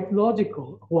fact quite logical.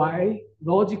 Why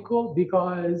logical?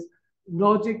 Because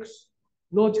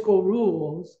logical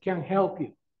rules can help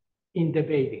you in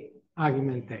debating,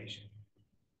 argumentation.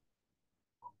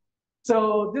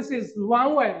 So this is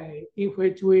one way in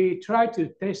which we try to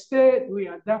test it. We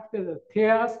adapted a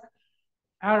task.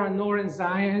 Aaron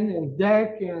Norenzayan and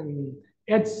Dick and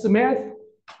Ed Smith,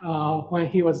 when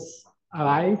he was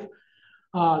alive,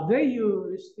 they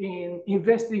used in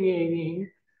investigating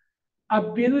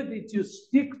ability to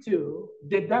stick to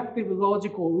deductive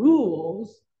logical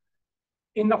rules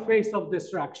in the face of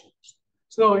distractions.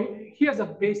 So here's a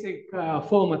basic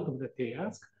format of the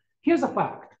task. Here's a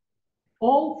fact.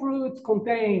 All fruits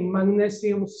contain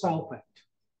magnesium sulfate.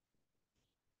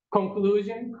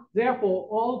 Conclusion, therefore,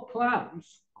 all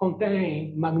plants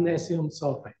contain magnesium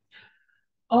sulfate.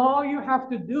 All you have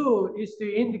to do is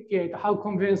to indicate how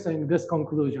convincing this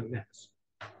conclusion is.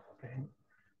 Okay.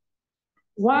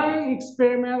 One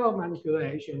experimental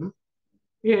manipulation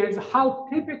is how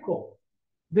typical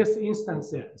this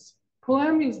instance is.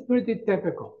 Plum is pretty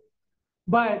typical,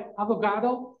 but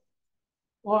avocado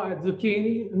or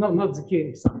zucchini, no, not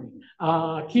zucchini, sorry,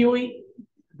 kiwi,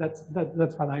 that's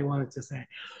what I wanted to say.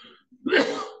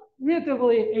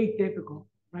 Relatively atypical,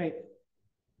 right?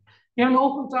 And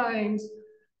oftentimes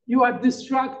you are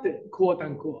distracted, quote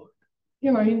unquote.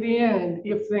 You know, in the end,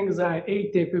 if things are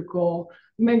atypical,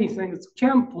 many things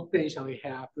can potentially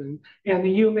happen,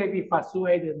 and you may be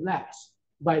persuaded less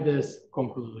by this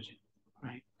conclusion,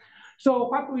 right? So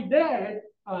what we did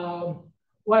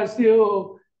was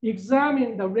to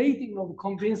examine the rating of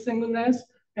convincingness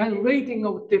and rating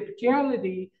of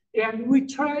typicality. And we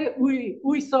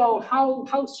saw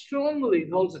how strongly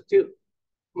those two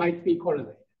might be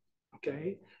correlated,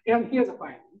 okay? And here's a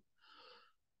finding.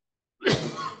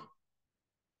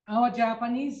 Our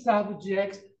Japanese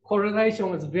subjects correlation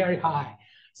was very high.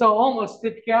 So almost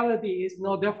typicality is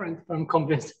no different from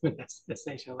convincingness,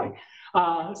 essentially.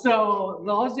 So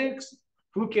logics,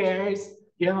 who cares?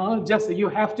 You know, just you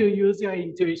have to use your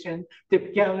intuition.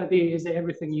 Typicality is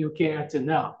everything you care to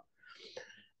know.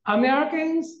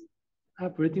 Americans are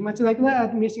pretty much like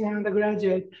that, Michigan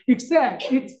undergraduate, except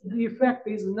the effect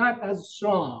is not as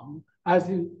strong as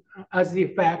the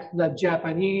effect that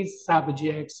Japanese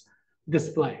subjects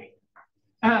display.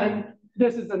 And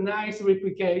this is a nice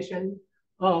replication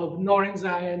of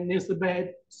Norenzayan,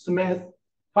 Nisbet, Smith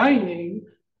finding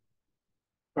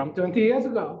from 20 years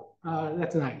ago.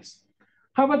 That's nice.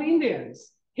 How about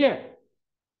Indians? Here,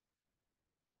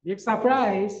 big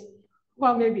surprise.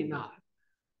 Well, maybe not.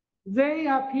 They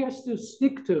appear to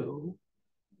stick to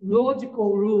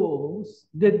logical rules,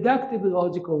 deductive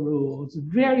logical rules,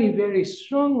 very, very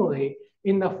strongly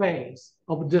in the face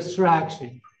of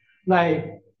distraction,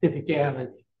 like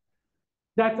typicality.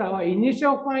 That's our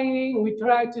initial finding. We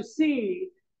try to see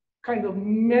kind of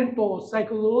mental,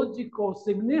 psychological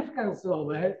significance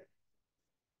of it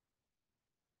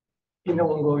in the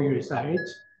ongoing research.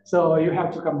 So you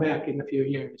have to come back in a few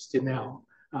years to know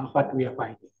what we are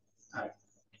finding.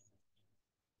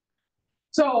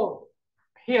 So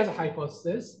here's a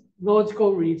hypothesis.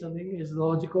 Logical reasoning is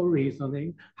logical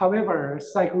reasoning. However,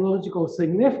 psychological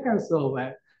significance of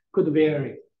it could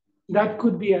vary. That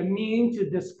could be a mean to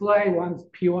display one's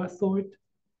pure thought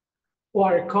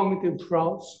or cognitive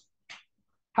prowess.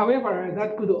 However,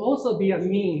 that could also be a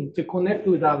mean to connect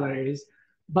with others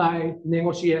by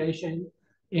negotiation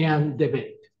and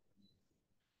debate.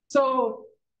 So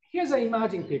here's an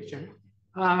emerging picture.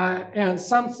 And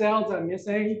some cells are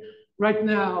missing. Right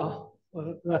now,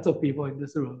 lots of people in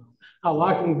this room are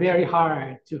working very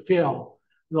hard to fill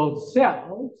those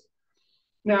cells.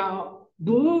 Now,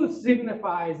 blue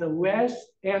signifies the west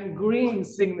and green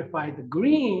signifies the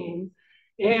green.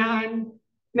 And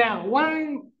now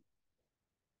one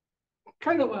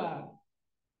kind of a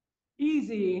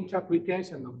easy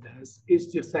interpretation of this is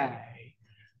to say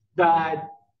that,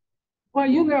 well,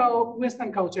 you know,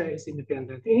 Western culture is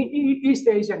independent. East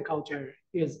Asian culture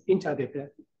is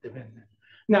interdependent.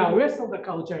 Now, rest of the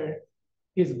culture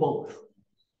is both.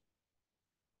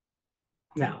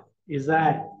 Now, is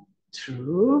that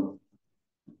true?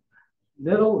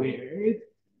 Little weird.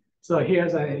 So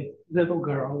here's a little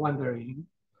girl wondering,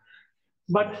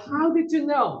 but how did you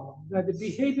know that the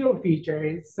behavioral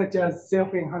features such as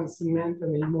self-enhancement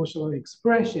and emotional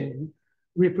expression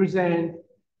represent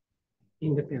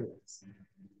independence?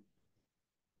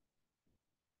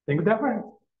 Think different.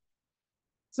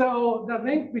 So the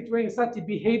link between such a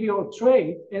behavioral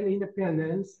trait and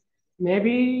independence may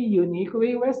be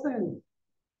uniquely Western,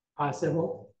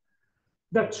 possible.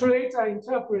 The traits are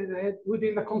interpreted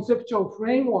within the conceptual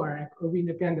framework of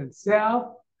independent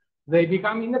self. They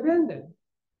become independent.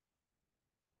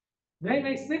 They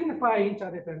may signify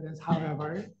interdependence,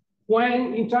 however,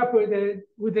 when interpreted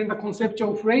within the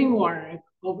conceptual framework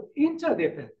of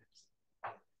interdependence.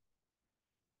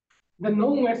 The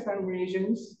non-Western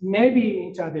regions may be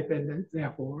interdependent,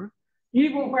 therefore,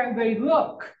 even when they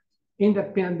look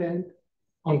independent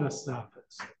on the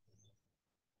surface.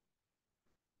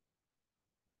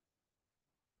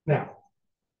 Now,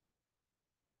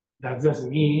 does this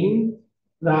mean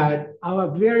that our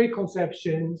very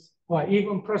conceptions or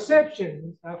even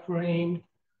perceptions are framed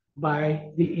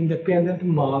by the independent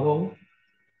model?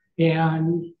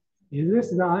 And is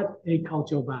this not a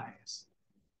cultural bias?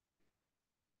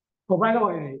 Oh, by the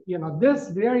way, you know, this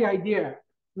very idea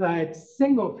that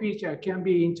single feature can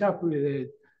be interpreted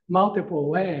multiple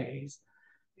ways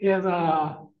is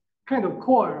a kind of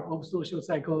core of social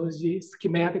psychology,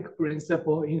 schematic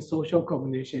principle in social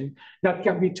cognition that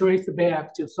can be traced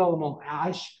back to Solomon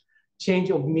Asch, change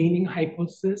of meaning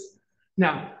hypothesis.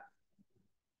 Now,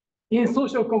 in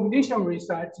social cognition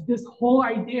research, this whole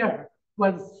idea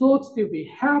was thought to be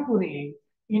happening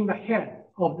in the head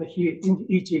of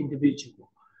each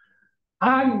individual.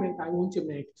 Argument I want to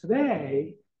make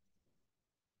today,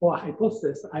 or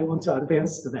hypothesis I want to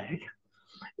advance today,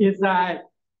 is that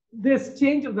this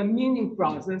change of the meaning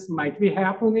process might be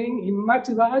happening in much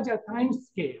larger time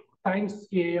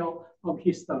scale of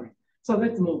history. So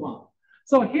let's move on.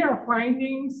 So here are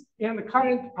findings and the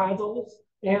current puzzles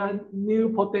and new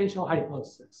potential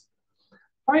hypotheses.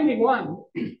 Finding one,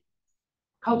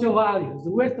 cultural values.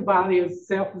 The West values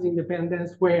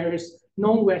self-independence, whereas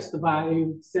non-West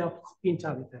values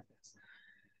self-interdependence.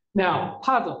 Now,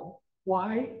 puzzle,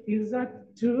 why is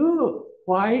that true?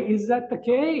 Why is that the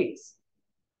case?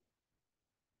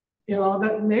 You know,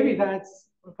 that maybe that's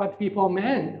what people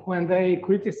meant when they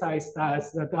criticized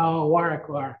us that our work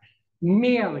were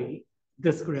merely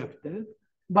descriptive,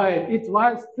 but it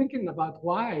was thinking about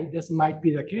why this might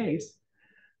be the case.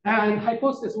 And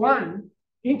hypothesis one,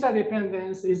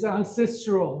 interdependence is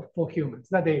ancestral for humans.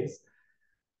 That is,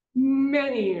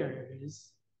 many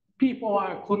years, people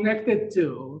are connected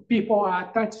to, people are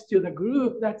attached to the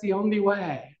group. That's the only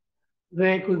way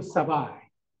they could survive.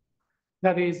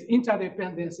 That is,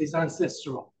 interdependence is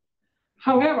ancestral.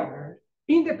 However,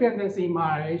 independence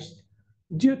emerged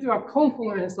due to a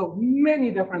confluence of many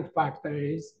different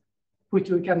factors,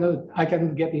 which I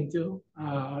cannot get into.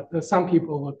 Some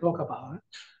people will talk about.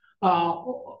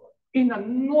 In the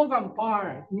northern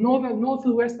part,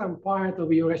 northwestern part of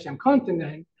the Eurasian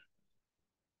continent,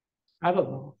 I don't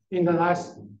know, in the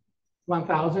last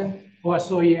 1,000 or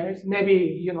so years, maybe,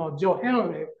 you know, Joe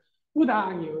Henry would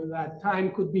argue that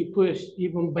time could be pushed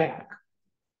even back.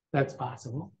 That's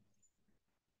possible.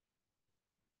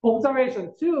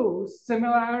 Observation two,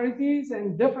 similarities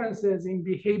and differences in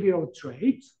behavioral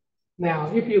traits.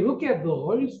 Now, if you look at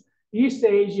those, East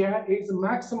Asia is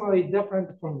maximally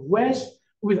different from West,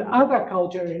 with other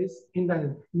cultures in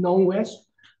the non-West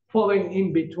falling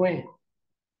in between.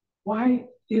 Why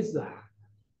is that?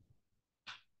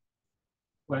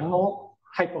 Well,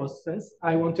 hypothesis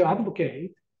I want to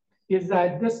advocate is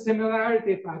that this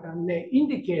similarity pattern may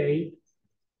indicate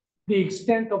the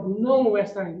extent of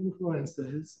non-Western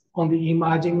influences on the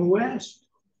emerging West.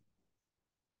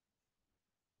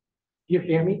 You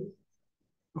hear me?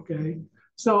 Okay.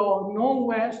 So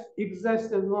non-West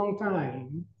existed a long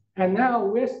time, and now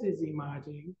West is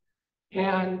emerging,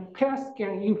 and past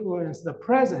can influence the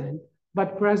present,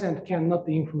 but present cannot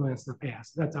influence the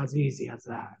past. That's as easy as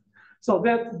that. So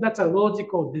that's a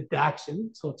logical deduction,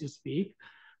 so to speak.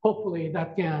 Hopefully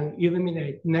that can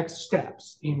eliminate next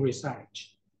steps in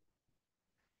research.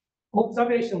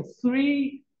 Observation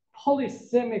three,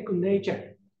 polysemic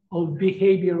nature of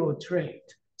behavioral trait,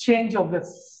 change of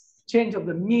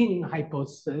the meaning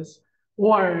hypothesis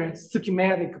or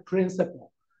schematic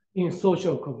principle in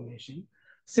social cognition.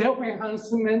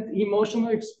 Self-enhancement, emotional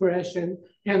expression,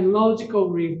 and logical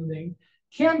reasoning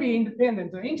can be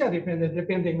independent or interdependent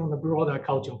depending on the broader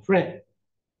cultural frame.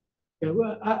 Okay,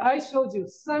 well, I showed you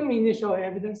some initial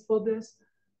evidence for this.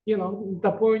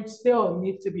 The point still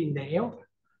needs to be nailed,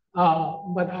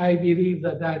 but I believe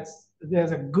that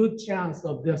there's a good chance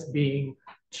of this being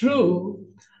true.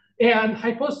 And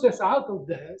hypothesis out of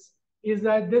this is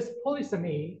that this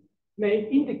polysemy may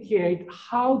indicate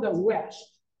how the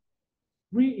West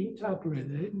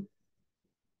reinterpreted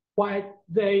what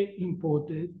they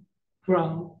imported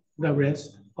from the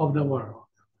rest of the world.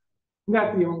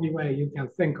 That's the only way you can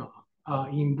think of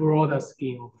in broader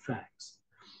scheme of things.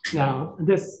 Now,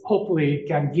 this hopefully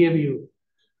can give you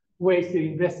ways to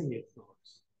investigate those.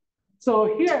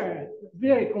 So here,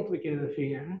 very complicated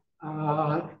figure,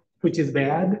 which is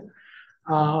bad.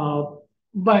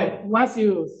 But once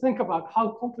you think about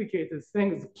how complicated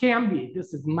things can be,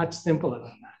 this is much simpler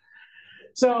than that.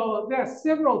 So there are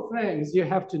several things you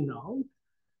have to know.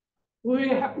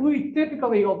 We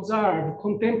typically observe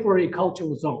contemporary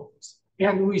cultural zones,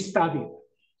 and we study them.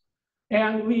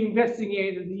 And we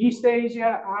investigated East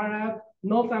Asia, Arab,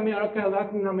 North America,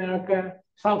 Latin America,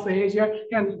 South Asia,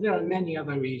 and there are many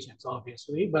other regions,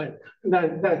 obviously, but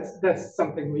that's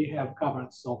something we have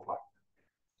covered so far.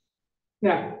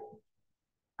 Now,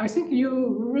 I think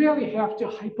you really have to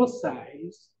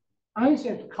hypothesize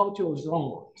ancient cultural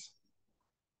zones.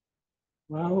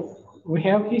 Well, we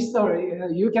have history.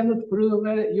 You cannot prove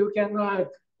it. You cannot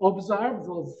observe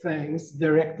those things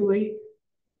directly.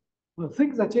 Well,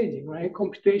 things are changing, right?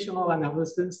 Computational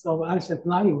analysis of ancient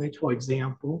language, for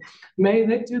example, may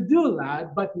let you do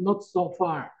that, but not so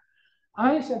far.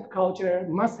 Ancient culture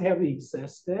must have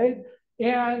existed,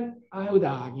 and I would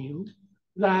argue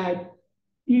that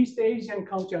East Asian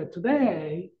culture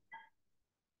today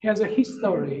has a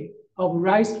history of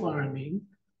rice farming,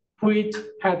 which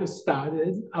had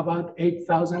started about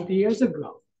 8,000 years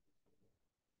ago.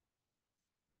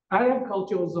 Arab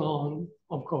cultural zone,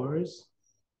 of course,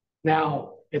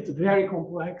 now it's very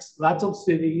complex, lots of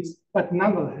cities, but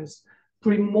nonetheless,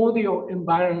 primordial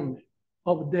environment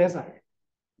of desert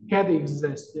had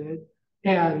existed,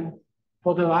 and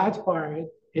for the large part,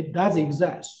 it does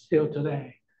exist still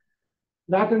today.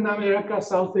 Latin America,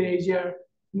 South Asia,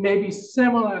 maybe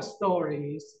similar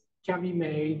stories can be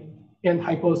made and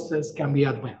hypotheses can be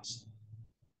advanced.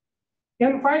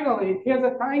 And finally, here's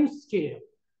a time scale.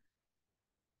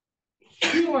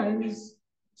 Humans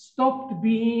stopped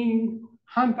being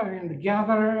hunter and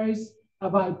gatherers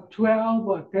about 12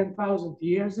 or 10,000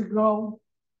 years ago.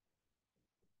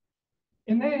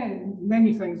 And then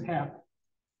many things happened,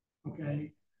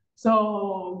 okay?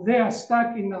 So they are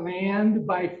stuck in the land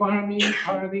by farming,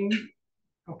 herding,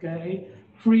 okay?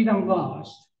 Freedom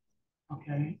lost,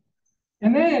 okay?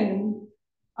 And then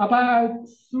about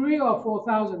 3,000 or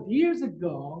 4,000 years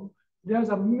ago, there's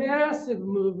a massive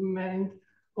movement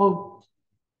of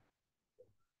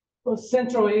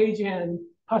Central Asian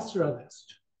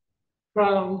pastoralists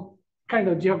from kind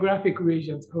of geographic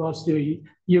regions close to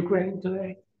Ukraine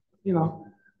today.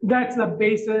 That's the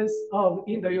basis of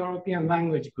Indo-European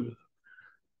language group.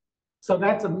 So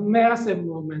that's a massive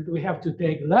movement. We have to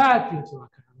take that into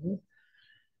account.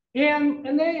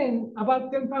 And then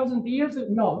about 10,000 years,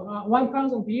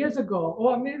 1,000 years ago,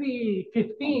 or maybe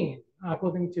 15,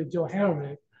 according to Joe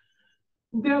Herrick,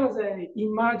 there was an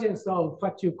emergence of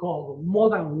what you call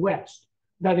modern West,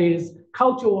 that is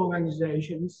cultural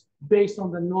organizations based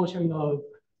on the notion of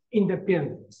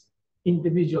independence,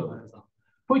 individualism,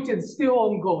 which is still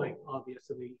ongoing,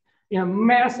 obviously.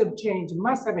 Massive change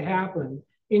must have happened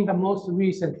in the most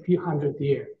recent few hundred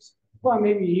years, or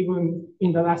maybe even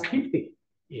in the last 50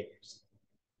 years.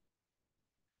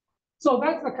 So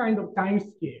that's the kind of time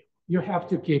scale you have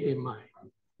to keep in mind.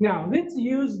 Now, let's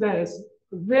use this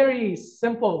very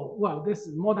simple, this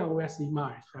is modern West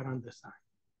emerged around this time.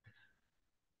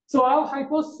 So our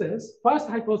hypothesis, first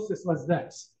hypothesis was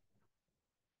this.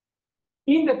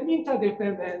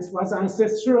 Interdependence was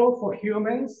ancestral for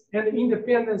humans, and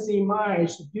independence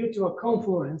emerged due to a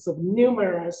confluence of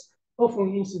numerous,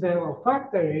 often incidental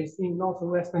factors in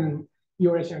northwestern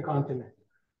Eurasian continent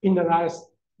in the last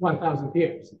 1,000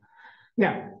 years.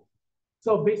 Now,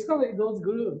 so basically those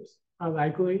groups are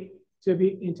likely to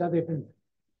be interdependent.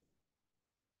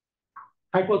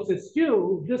 Hypothesis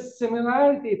 2, this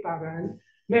similarity pattern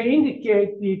may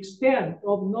indicate the extent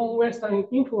of non-Western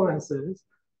influences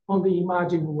on the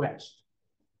emerging West.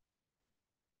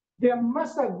 There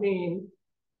must have been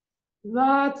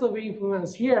lots of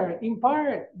influence here, in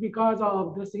part because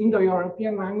of this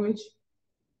Indo-European language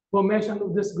formation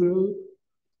of this group,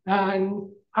 and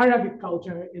Arabic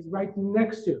culture is right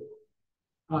next to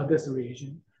this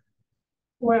region.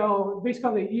 Well,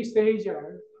 basically East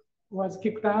Asia was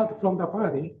kicked out from the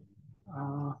party,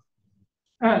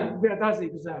 and there does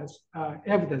exist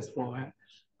evidence for it.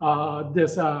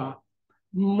 This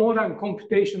modern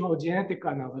computational genetic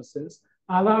analysis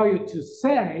allow you to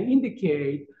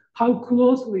indicate how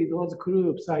closely those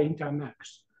groups are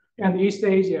intermixed. And East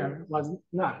Asia was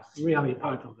not really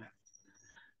part of it.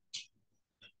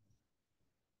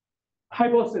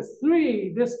 Hypothesis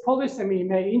 3, this polysemy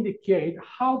may indicate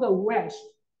how the West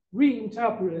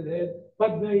reinterpreted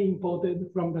what they imported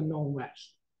from the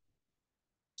non-West.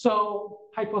 So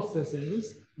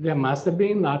hypothesis, there must have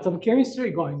been lots of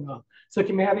chemistry going on. So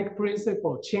schematic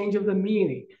principle, change of the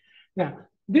meaning. Now,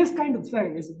 this kind of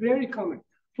thing is very common.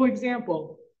 For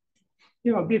example,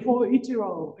 before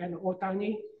Ichiro and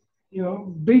Otani,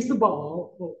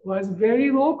 baseball was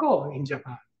very local in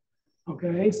Japan.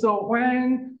 Okay, so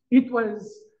when it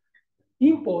was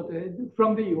imported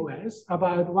from the US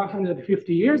about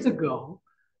 150 years ago,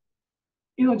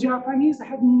 Japanese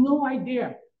had no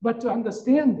idea but to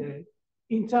understand it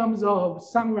in terms of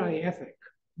samurai ethic,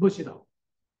 Bushido.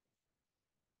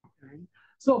 Okay?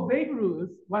 So Babe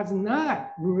Ruth was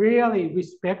not really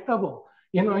respectable.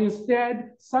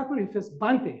 Instead, sacrifice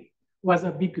bunting was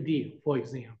a big deal, for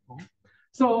example.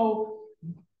 So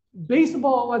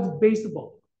baseball was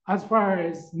baseball as far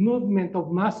as movement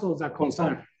of muscles are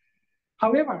concerned.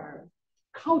 However,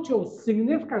 cultural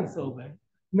significance of it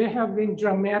may have been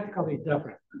dramatically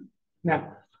different.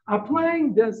 Now,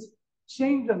 applying this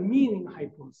change of meaning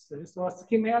hypothesis or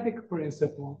schematic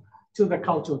principle to the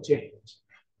cultural change.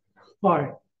 All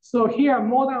right, so here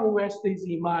modern West is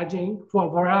emerging for a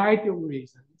variety of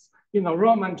reasons.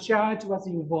 Roman church was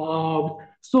involved,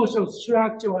 social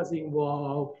structure was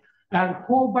involved, and a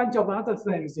whole bunch of other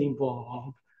things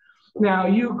involved. Now,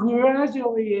 you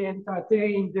gradually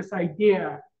entertain this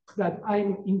idea that I'm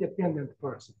an independent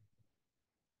person.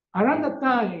 Around the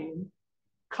time,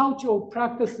 cultural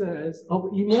practices of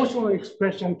emotional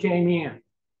expression came in,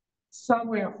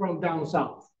 somewhere from down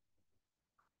south.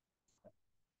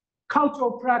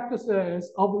 Cultural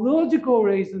practices of logical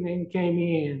reasoning came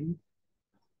in,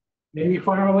 maybe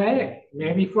far away,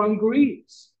 maybe from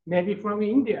Greece, maybe from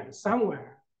India,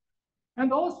 somewhere.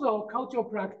 And also cultural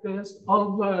practice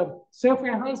of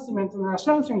self-enhancement and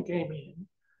assumption came in.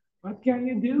 What can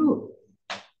you do?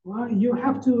 Well, you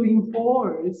have to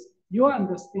enforce your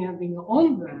understanding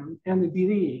on them and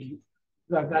believe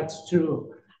that that's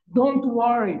true. Don't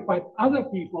worry what other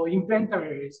people,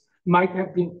 inventors, might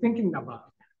have been thinking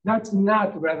about. That's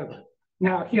not relevant.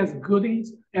 Now, here's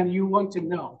goodies, and you want to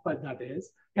know what that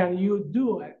is, and you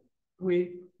do it with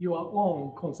your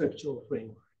own conceptual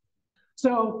framework.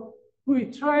 So we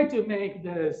try to make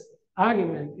this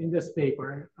argument in this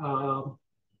paper.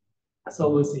 So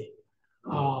we'll see.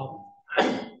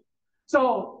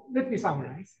 So let me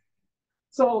summarize.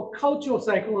 So cultural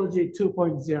psychology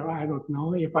 2.0, I don't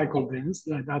know if I'm convinced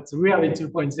that that's really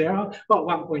 2.0, but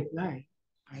 1.9.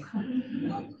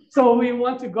 Right? So we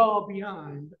want to go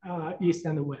beyond East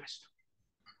and West.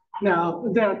 Now,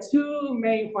 there are two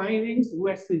main findings.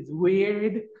 West is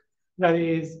weird. That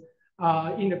is,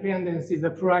 independence is a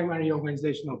primary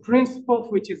organizational principle,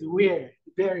 which is weird,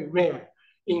 very rare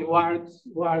in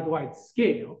worldwide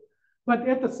scale. But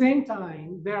at the same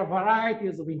time, there are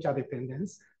varieties of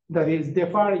interdependence, that is,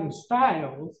 differing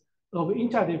styles of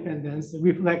interdependence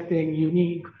reflecting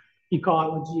unique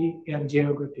ecology and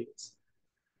geographies.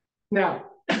 Now,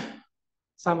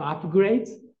 some upgrades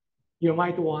you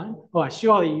might want, or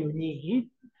surely you need,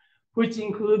 which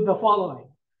include the following.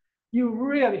 You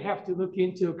really have to look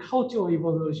into cultural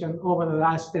evolution over the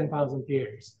last 10,000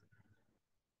 years.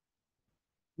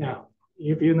 Now,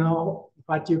 if you know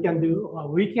what you can do or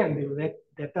we can do,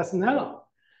 let us know.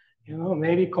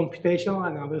 Maybe computational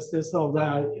analysis of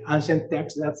the ancient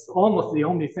text, that's almost the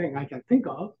only thing I can think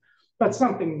of, but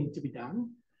something needs to be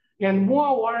done. And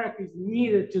more work is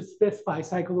needed to specify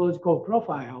psychological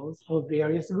profiles of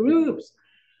various groups.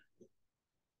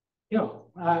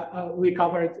 We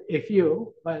covered a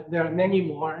few, but there are many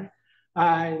more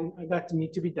that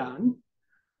need to be done.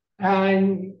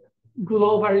 And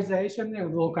globalization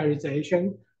and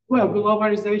localization. Well,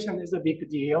 globalization is a big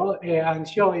deal, and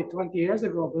surely 20 years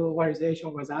ago,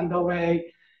 globalization was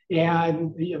underway,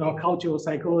 and cultural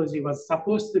psychology was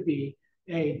supposed to be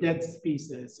a dead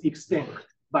species, extinct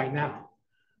by now.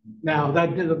 Now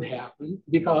that didn't happen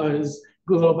because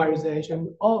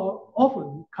globalization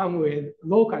often comes with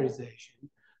localization.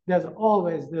 There's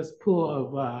always this pool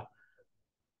of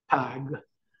tag,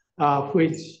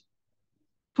 which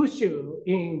push you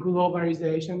in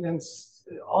globalization, and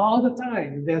all the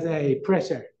time there's a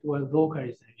pressure toward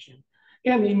localization.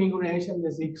 And immigration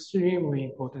is extremely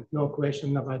important, no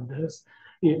question about this.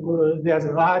 There's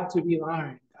a lot to be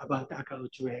learned about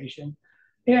acculturation.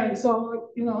 And so,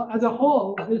 as a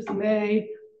whole, this may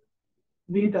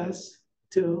lead us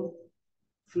to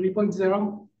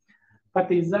 3.0.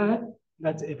 But is that?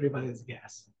 That's everybody's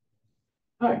guess.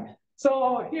 All right.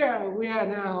 So here we are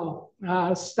now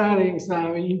starting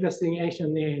some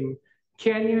investigation in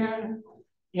Kenya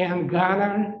and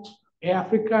Ghana,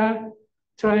 Africa,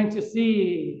 trying to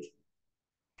see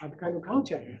what kind of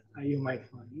culture you might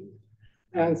find.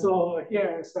 And so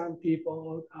here are some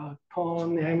people,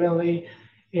 Tom, Emily,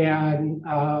 and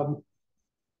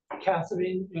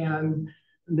Catherine, and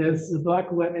this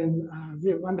Black woman,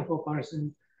 very wonderful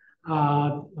person,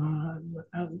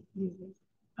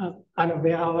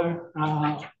 Annabella,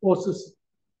 also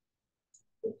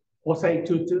Osei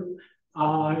Tutu.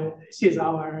 She's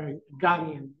our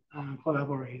Ghanaian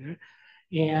collaborator.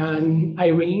 And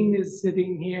Irene is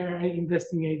sitting here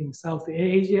investigating South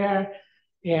Asia.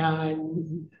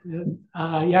 And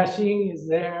Yashin is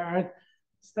there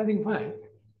studying fine.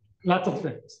 Lots of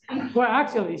things. Well,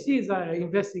 actually, she's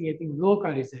investigating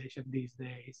localization these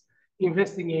days,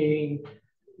 investigating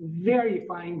very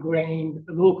fine-grained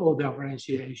local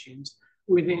differentiations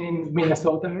within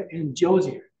Minnesota and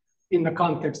Georgia in the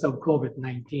context of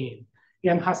COVID-19.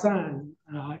 And Hassan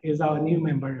is our new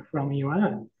member from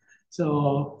Iran.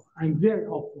 So I'm very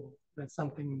hopeful that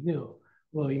something new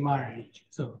will emerge.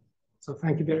 So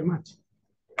thank you very much.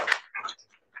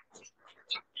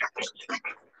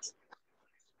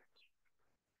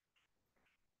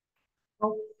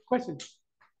 Oh, questions?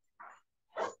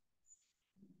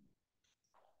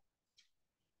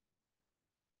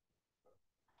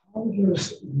 How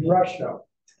does Russia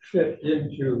fit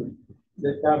into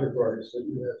the categories that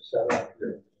you have set up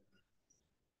here?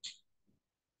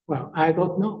 Well, I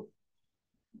don't know.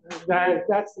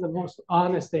 That's the most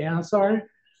honest answer.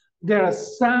 There are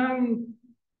some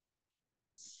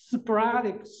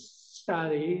sporadic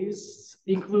studies,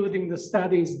 including the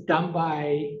studies done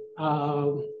by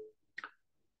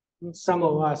some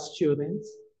of our students,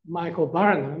 Michael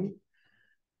Barnum,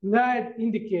 that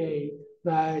indicate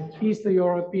that Eastern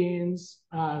Europeans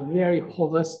are very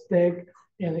holistic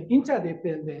and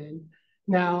interdependent.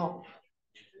 Now,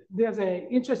 there's an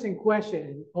interesting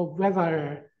question of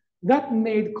whether that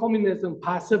made communism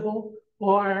possible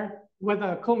or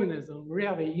whether communism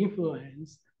really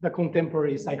influenced the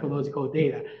contemporary psychological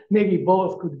data. Maybe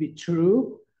both could be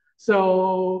true.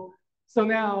 So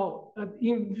now,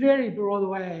 in very broad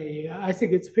way, I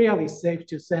think it's fairly safe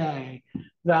to say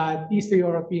that Eastern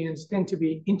Europeans tend to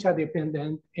be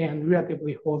interdependent and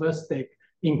relatively holistic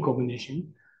in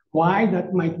cognition. Why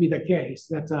that might be the case,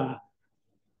 that's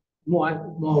more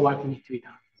work needs to be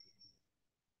done.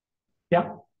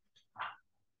 Yeah.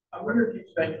 I wonder if you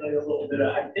speculate a little bit.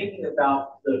 I'm thinking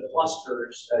about the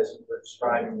clusters as you were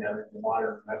describing them in the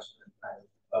modern Western kind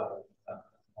of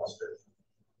clusters.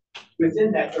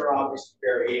 Within that, there are obviously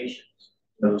variations.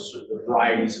 Those are the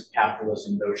varieties of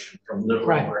capitalism notion from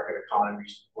liberal market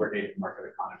economies to coordinated market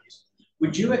economies.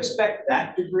 Would you expect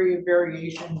that degree of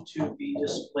variation to be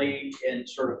displayed in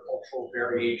sort of cultural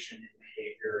variation in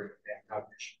behavior and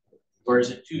cognition? Or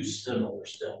is it too similar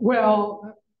still?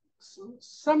 Well,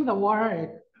 some of the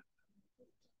work,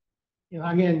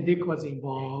 again, Dick was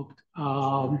involved.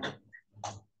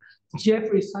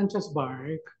 Jeffrey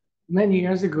Sanchez-Bark, many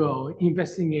years ago,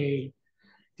 investigated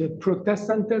the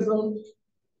Protestantism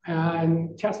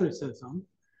and Catholicism.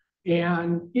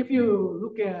 And if you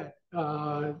look at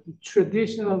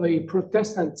traditionally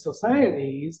Protestant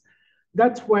societies,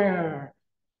 that's where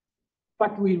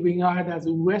what we regard as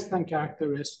Western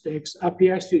characteristics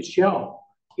appears to show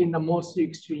in the most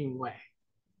extreme way.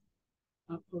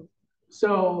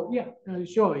 So yeah,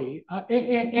 surely.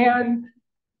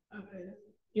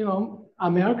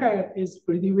 America is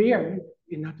pretty weird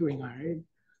in that regard.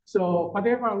 So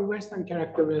whatever Western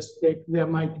characteristic there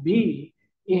might be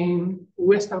in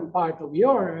Western part of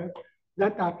Europe,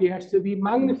 that appears to be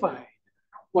magnified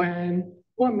when,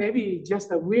 or maybe just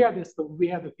the weirdest of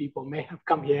weird people may have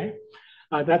come here.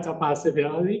 That's a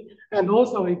possibility. And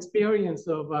also experience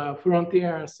of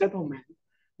frontier settlement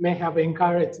may have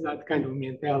encouraged that kind of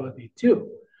mentality too.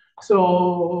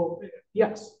 So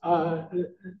yes,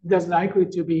 there's likely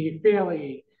to be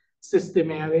fairly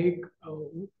systematic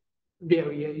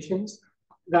variations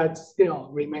that still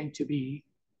remain to be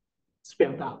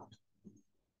spelled out.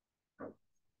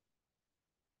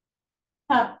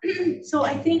 So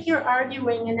I think you're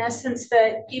arguing in essence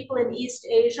that people in East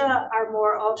Asia are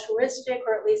more altruistic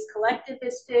or at least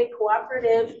collectivistic,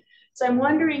 cooperative. So I'm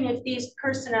wondering if these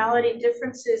personality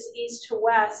differences east to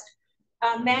west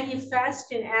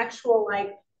manifest in actual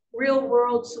like real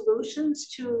world solutions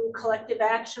to collective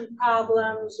action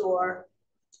problems or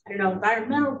I don't know,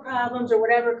 environmental problems or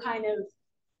whatever kind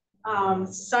of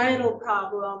societal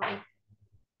problem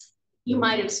you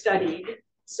might have studied.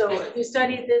 So if you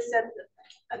studied this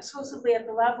exclusively at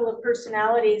the level of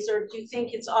personalities, or do you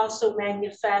think it's also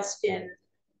manifest in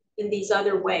these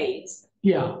other ways?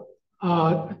 Yeah,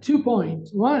 2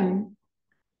 points. One,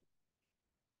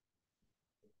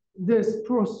 this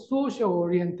pro-social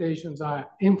orientations are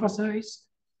emphasized,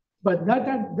 but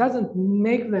that doesn't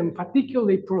make them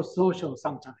particularly pro-social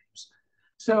sometimes.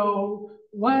 So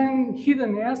one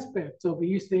hidden aspect of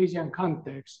East Asian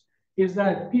context is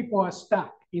that people are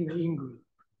stuck in the in-group.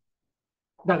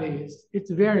 That is, it's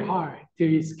very hard to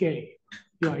escape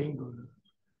your in-group.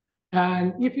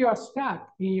 And if you are stuck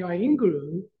in your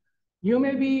in-group, you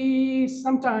may be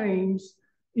sometimes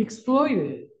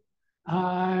exploited.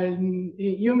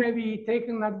 You may be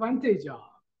taken advantage of.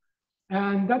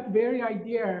 And that very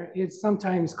idea is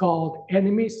sometimes called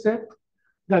enemyship.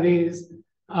 That is,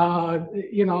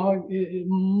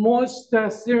 most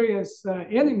serious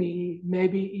enemy may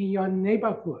be in your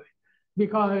neighborhood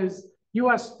because you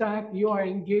are stuck, you are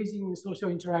engaging in social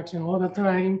interaction all the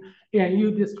time, and you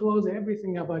disclose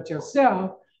everything about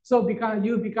yourself. So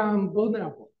you become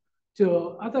vulnerable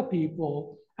to other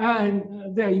people,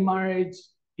 and there emerge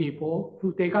people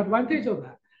who take advantage of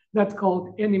that. That's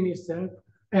called enemyship,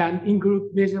 and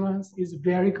in-group vigilance is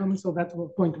very common, so that's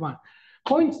point one.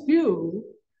 Point two,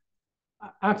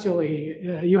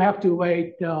 actually, you have to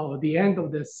wait till the end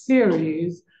of the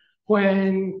series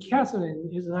when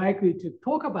Catherine is likely to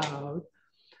talk about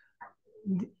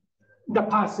the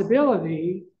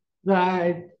possibility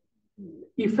that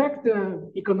effective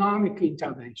economic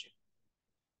intervention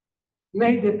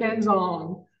may depend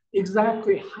on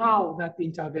exactly how that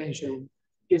intervention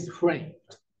is framed.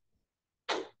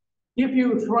 If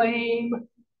you frame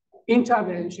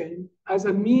intervention as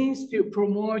a means to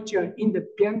promote your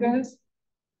independence,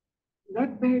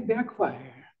 that may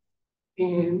backfire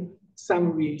in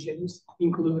some regions,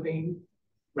 including,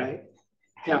 right,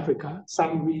 Africa,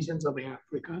 some regions of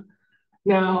Africa.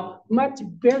 Now, much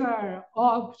better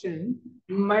option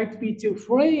might be to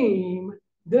frame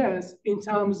this in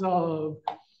terms of,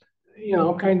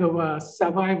 kind of a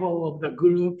survival of the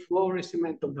group,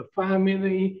 flourishment of the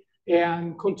family,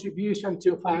 and contribution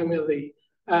to family.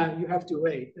 You have to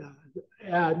wait.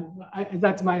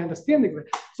 That's my understanding of it.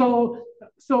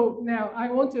 So now I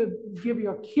want to give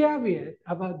you a caveat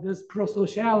about this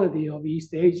prosociality of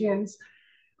East Asians.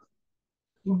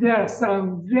 There are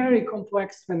some very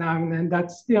complex phenomena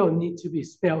that still need to be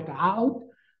spelled out.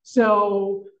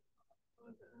 So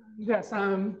there are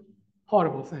some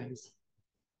horrible things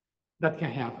that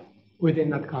can happen within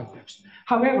that context.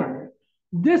 However,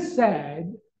 this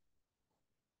said,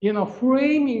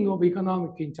 framing of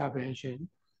economic intervention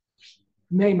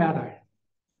may matter.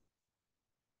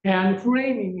 And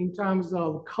framing in terms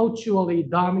of culturally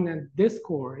dominant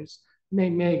discourse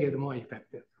may make it more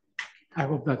effective. I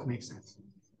hope that makes sense.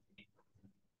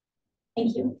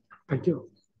 Thank you. Thank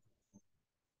you.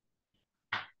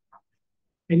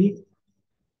 Any?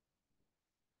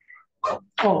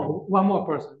 Oh, one more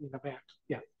person in the back.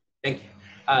 Yeah. Thank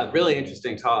you. Really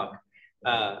interesting talk.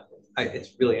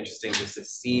 It's really interesting just to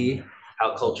see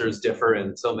how cultures differ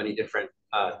in so many different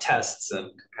tests and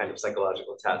kind of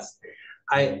psychological tests.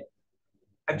 I'm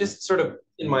just sort of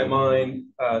in my mind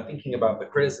thinking about the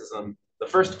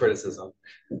first criticism,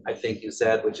 I think you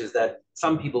said, which is that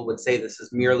some people would say this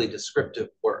is merely descriptive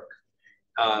work.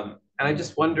 And I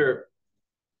just wonder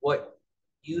what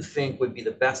you think would be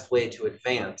the best way to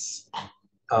advance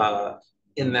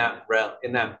in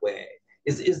that way.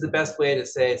 Is the best way to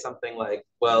say something like,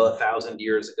 well, 1,000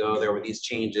 years ago, there were these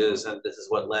changes and this is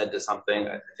what led to something?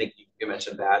 I think you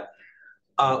mentioned that.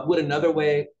 Would another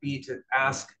way be to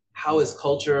ask, how is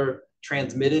culture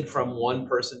transmitted from one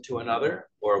person to another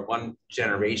or one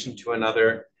generation to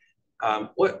another?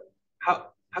 How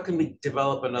can we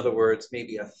develop, in other words,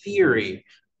 maybe a theory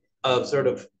of sort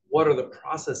of what are the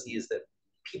processes that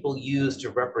people use to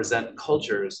represent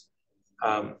cultures?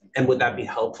 And would that be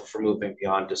helpful for moving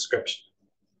beyond description?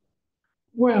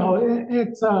 Well,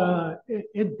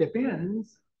 it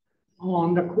depends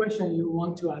on the question you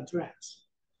want to address.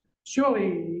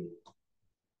 Surely,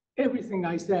 everything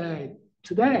I said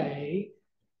today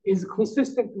is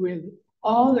consistent with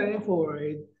all the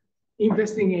effort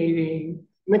investigating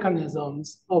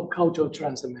mechanisms of cultural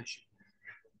transformation.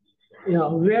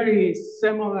 very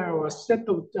similar or set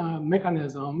of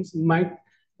mechanisms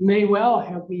may well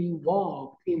have been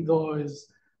involved in those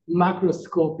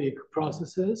macroscopic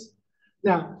processes.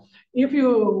 Now, if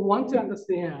you want to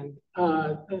understand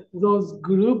those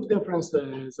group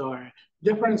differences or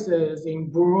differences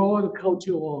in broad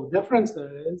cultural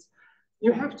differences,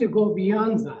 you have to go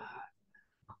beyond that,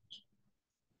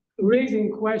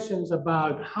 raising questions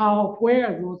about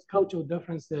where those cultural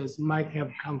differences might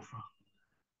have come from.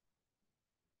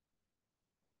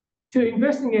 To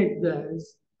investigate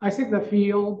this, I think the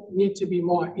field needs to be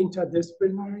more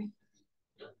interdisciplinary.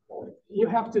 You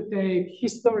have to take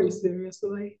history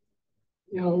seriously.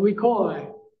 We call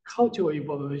it cultural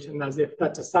evolution as if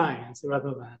that's a science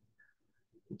rather than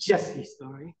just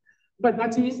history. But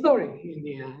that's history in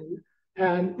the end.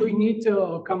 And we need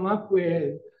to come up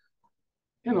with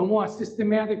more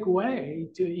systematic way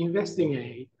to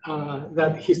investigate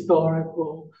that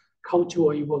historical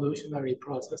cultural evolutionary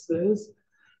processes.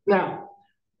 Now,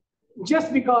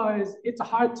 just because it's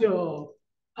hard to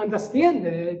understand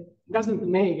it doesn't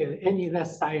make it any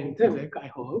less scientific, I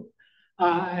hope.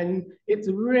 And it's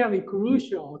really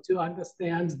crucial to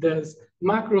understand this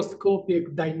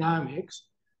macroscopic dynamics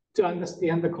to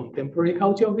understand the contemporary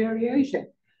cultural variation.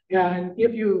 And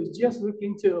if you just look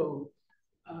into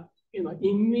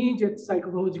immediate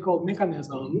psychological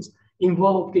mechanisms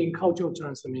involved in cultural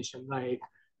transmission, like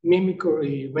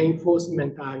mimicry,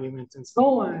 reinforcement arguments, and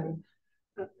so on,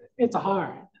 it's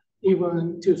hard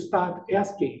even to start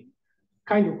asking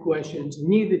kind of questions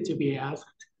needed to be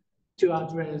asked to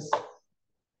address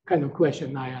kind of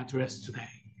question I addressed today.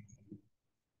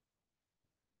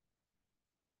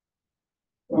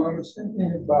 Well, I was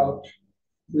thinking about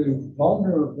the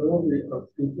vulnerability of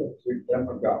people to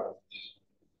demagogues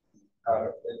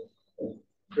in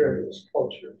various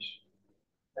cultures.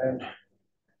 And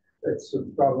it's a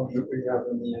problem that we have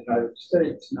in the United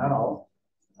States now,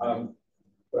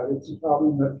 but it's a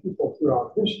problem that people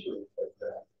throughout history have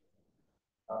had.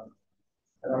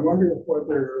 And I wonder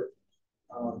whether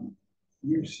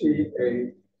you see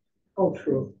a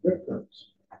cultural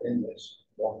difference in this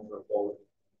vulnerability.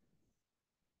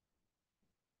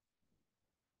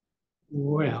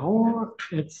 Well,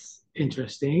 it's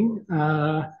interesting.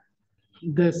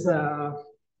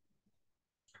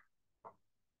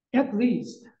 At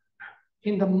least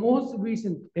in the most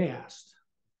recent past,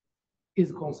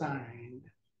 is concerned,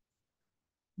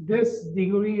 this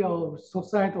degree of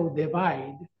societal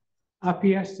divide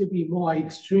appears to be more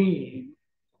extreme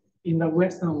in the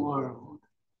Western world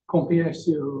compared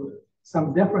to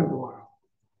some different world.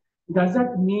 Does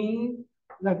that mean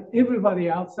that everybody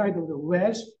outside of the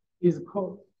West is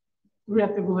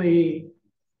relatively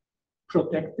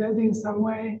protected in some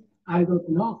way? I don't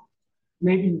know.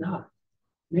 Maybe not.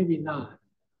 Maybe not.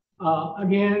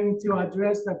 Again, to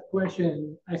address that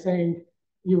question, I think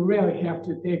you really have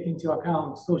to take into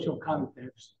account social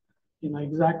context,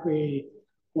 exactly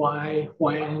why,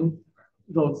 when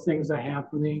those things are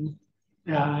happening.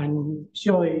 And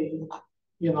surely,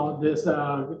 this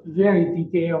very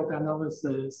detailed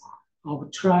analysis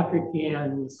of traffic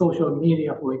and social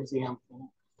media, for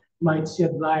example, might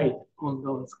shed light on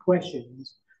those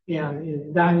questions.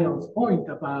 And Daniel's point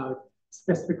about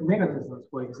specific mechanisms,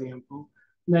 for example,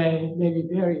 may be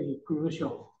very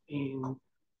crucial in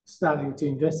starting to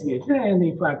investigate. And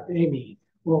in fact, Amy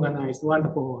organized a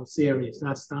wonderful series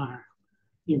last time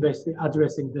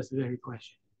addressing this very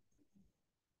question.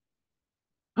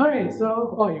 All right,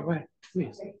 so, you go ahead,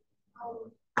 please.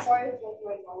 Sorry if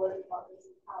my knowledge about this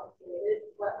is outdated,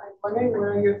 but I'm wondering what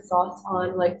are your thoughts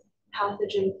on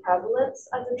pathogen prevalence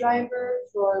as a driver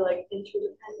for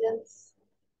interdependence?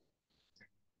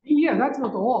 Yeah, that's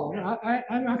not all.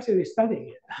 I'm actually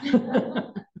studying it.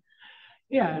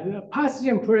 Yeah, the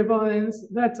pathogen prevalence,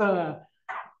 that's I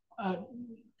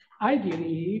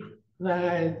believe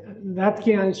that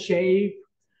can shape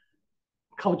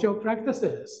cultural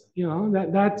practices.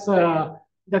 That's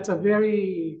a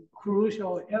very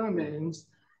crucial element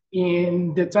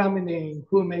in determining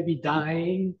who may be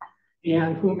dying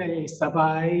and who may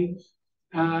survive.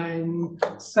 And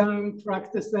some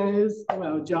practices,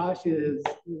 well, Josh is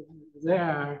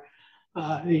there,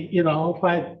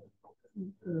 but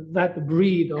that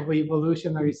breed of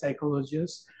evolutionary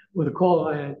psychologists would call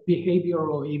a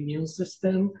behavioral immune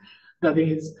system. That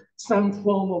is, some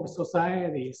form of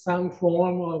society, some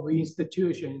form of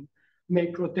institution may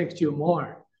protect you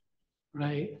more,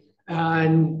 right?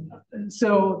 And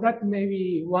so that may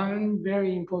be one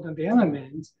very important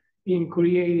element in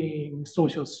creating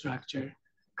social structure,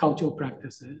 cultural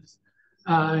practices.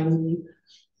 And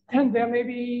there may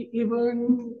be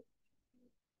even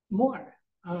more.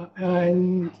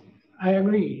 And I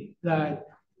agree, that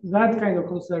that kind of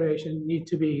consideration need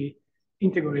to be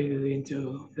integrated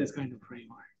into this kind of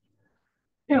framework.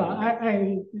 You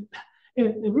know,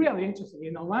 it's really interesting.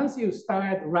 You know, once you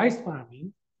start rice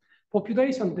farming,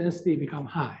 population density become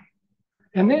high.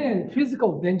 And then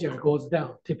physical danger goes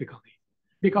down typically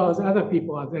because other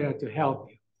people are there to help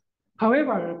you.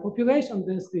 However, population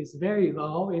density is very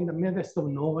low in the midst of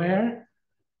nowhere.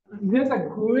 There's a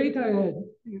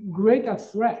greater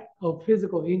threat of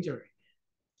physical injury,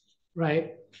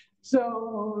 right?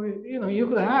 So, you know, you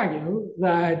could argue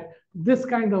that this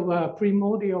kind of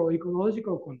primordial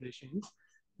ecological conditions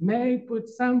may put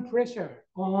some pressure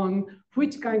on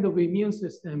which kind of immune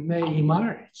system may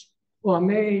emerge or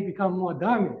may become more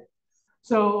dominant.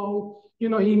 So, you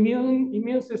know,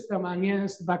 immune system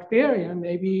against bacteria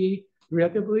may be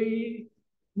relatively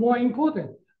more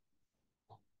important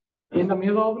in the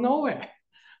middle of nowhere.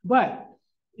 But,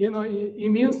 you know,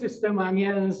 immune system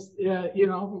against,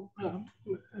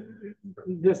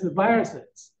 these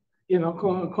viruses, you know,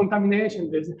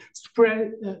 contamination,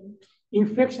 spread,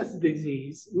 infectious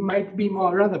disease might be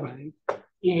more relevant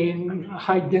in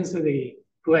high density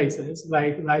places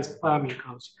like rice farming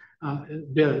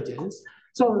villages.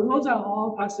 So those are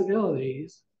all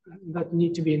possibilities that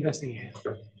need to be investigated.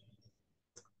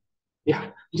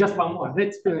 Yeah, just one more.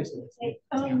 Let's finish this.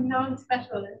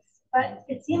 Non-specialists, but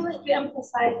it seems like you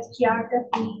emphasize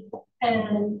geography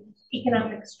and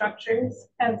economic structures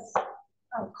as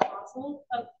a causal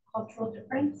of cultural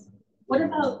difference. What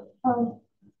about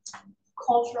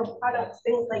cultural products,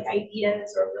 things like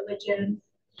ideas or religion?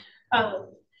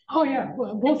 Oh yeah,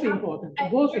 well, both important.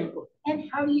 Both important. And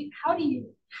how do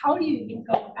you even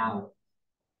go about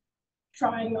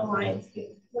drawing the lines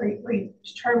where you're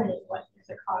determining what is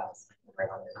a cause?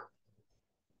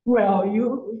 Well,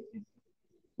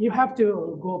 you have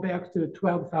to go back to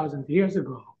 12,000 years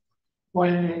ago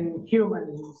when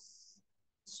humans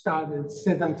started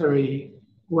sedentary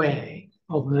way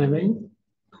of living,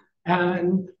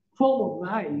 and form of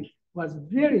life was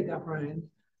very different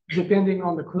depending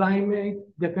on the climate,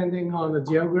 depending on the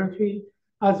geography,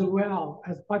 as well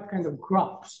as what kind of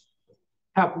crops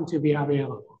happen to be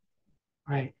available,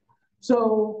 right?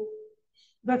 So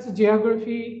that's the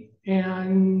geography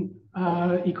and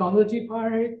ecology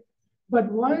part.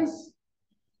 But once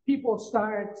people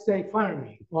start, say,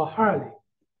 farming or hardly,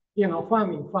 you know,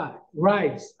 farming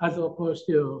rice as opposed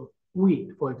to wheat,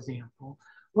 for example.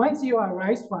 Once you are a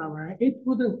rice farmer, it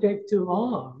wouldn't take too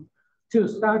long to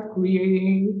start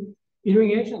creating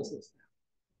irrigation system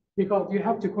because you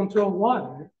have to control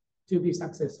water to be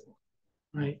successful,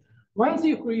 right? Once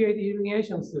you create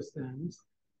irrigation systems,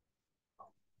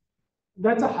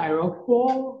 that's a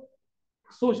hierarchical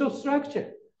social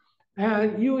structure.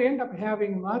 And you end up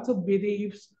having lots of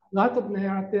beliefs, lots of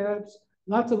narratives,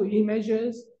 lots of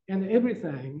images and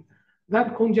everything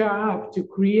that conjure up to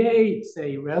create,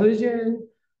 say, religion,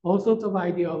 all sorts of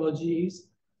ideologies.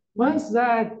 Once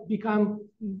that become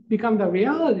the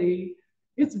reality,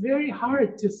 it's very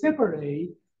hard to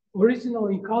separate original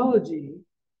ecology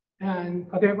and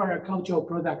whatever a cultural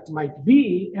product might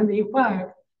be. And in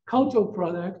fact, cultural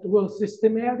product will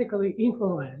systematically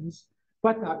influence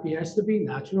what appears to be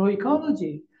natural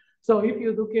ecology. So if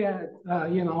you look at,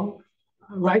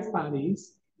 rice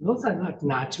paddies, those are not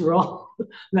natural.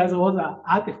 Those are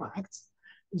artifacts,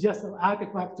 just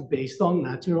artifacts based on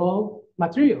natural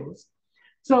materials.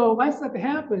 So once that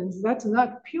happens, that's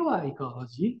not pure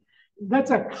ecology.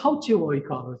 That's a cultural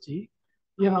ecology,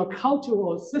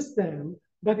 cultural system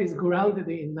that is grounded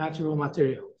in natural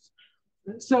materials.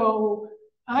 So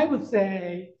I would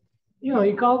say,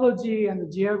 ecology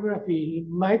and geography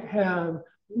might have a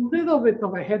little bit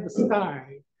of a head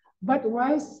start, but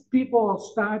once people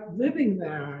start living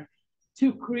there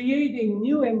to creating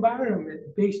new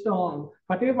environment based on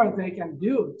whatever they can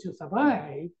do to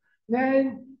survive,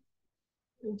 then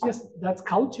just that's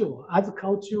cultural as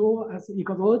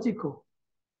ecological.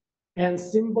 And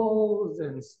symbols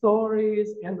and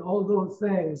stories and all those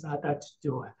things attached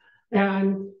to it.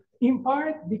 And in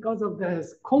part because of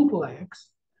this complex,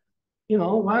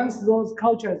 once those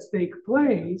cultures take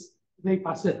place, they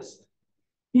persist.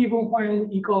 Even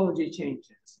when ecology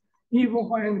changes, even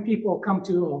when people come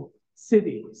to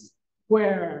cities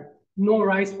where no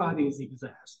rice paddies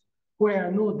exist,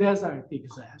 where no desert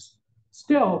exists,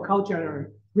 still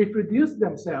culture reproduce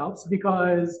themselves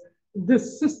because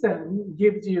this system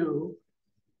gives you,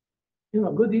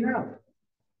 good enough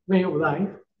way of life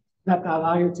that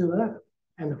allow you to live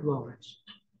and flourish.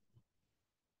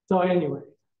 So anyway,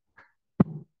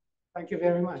 thank you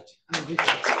very much.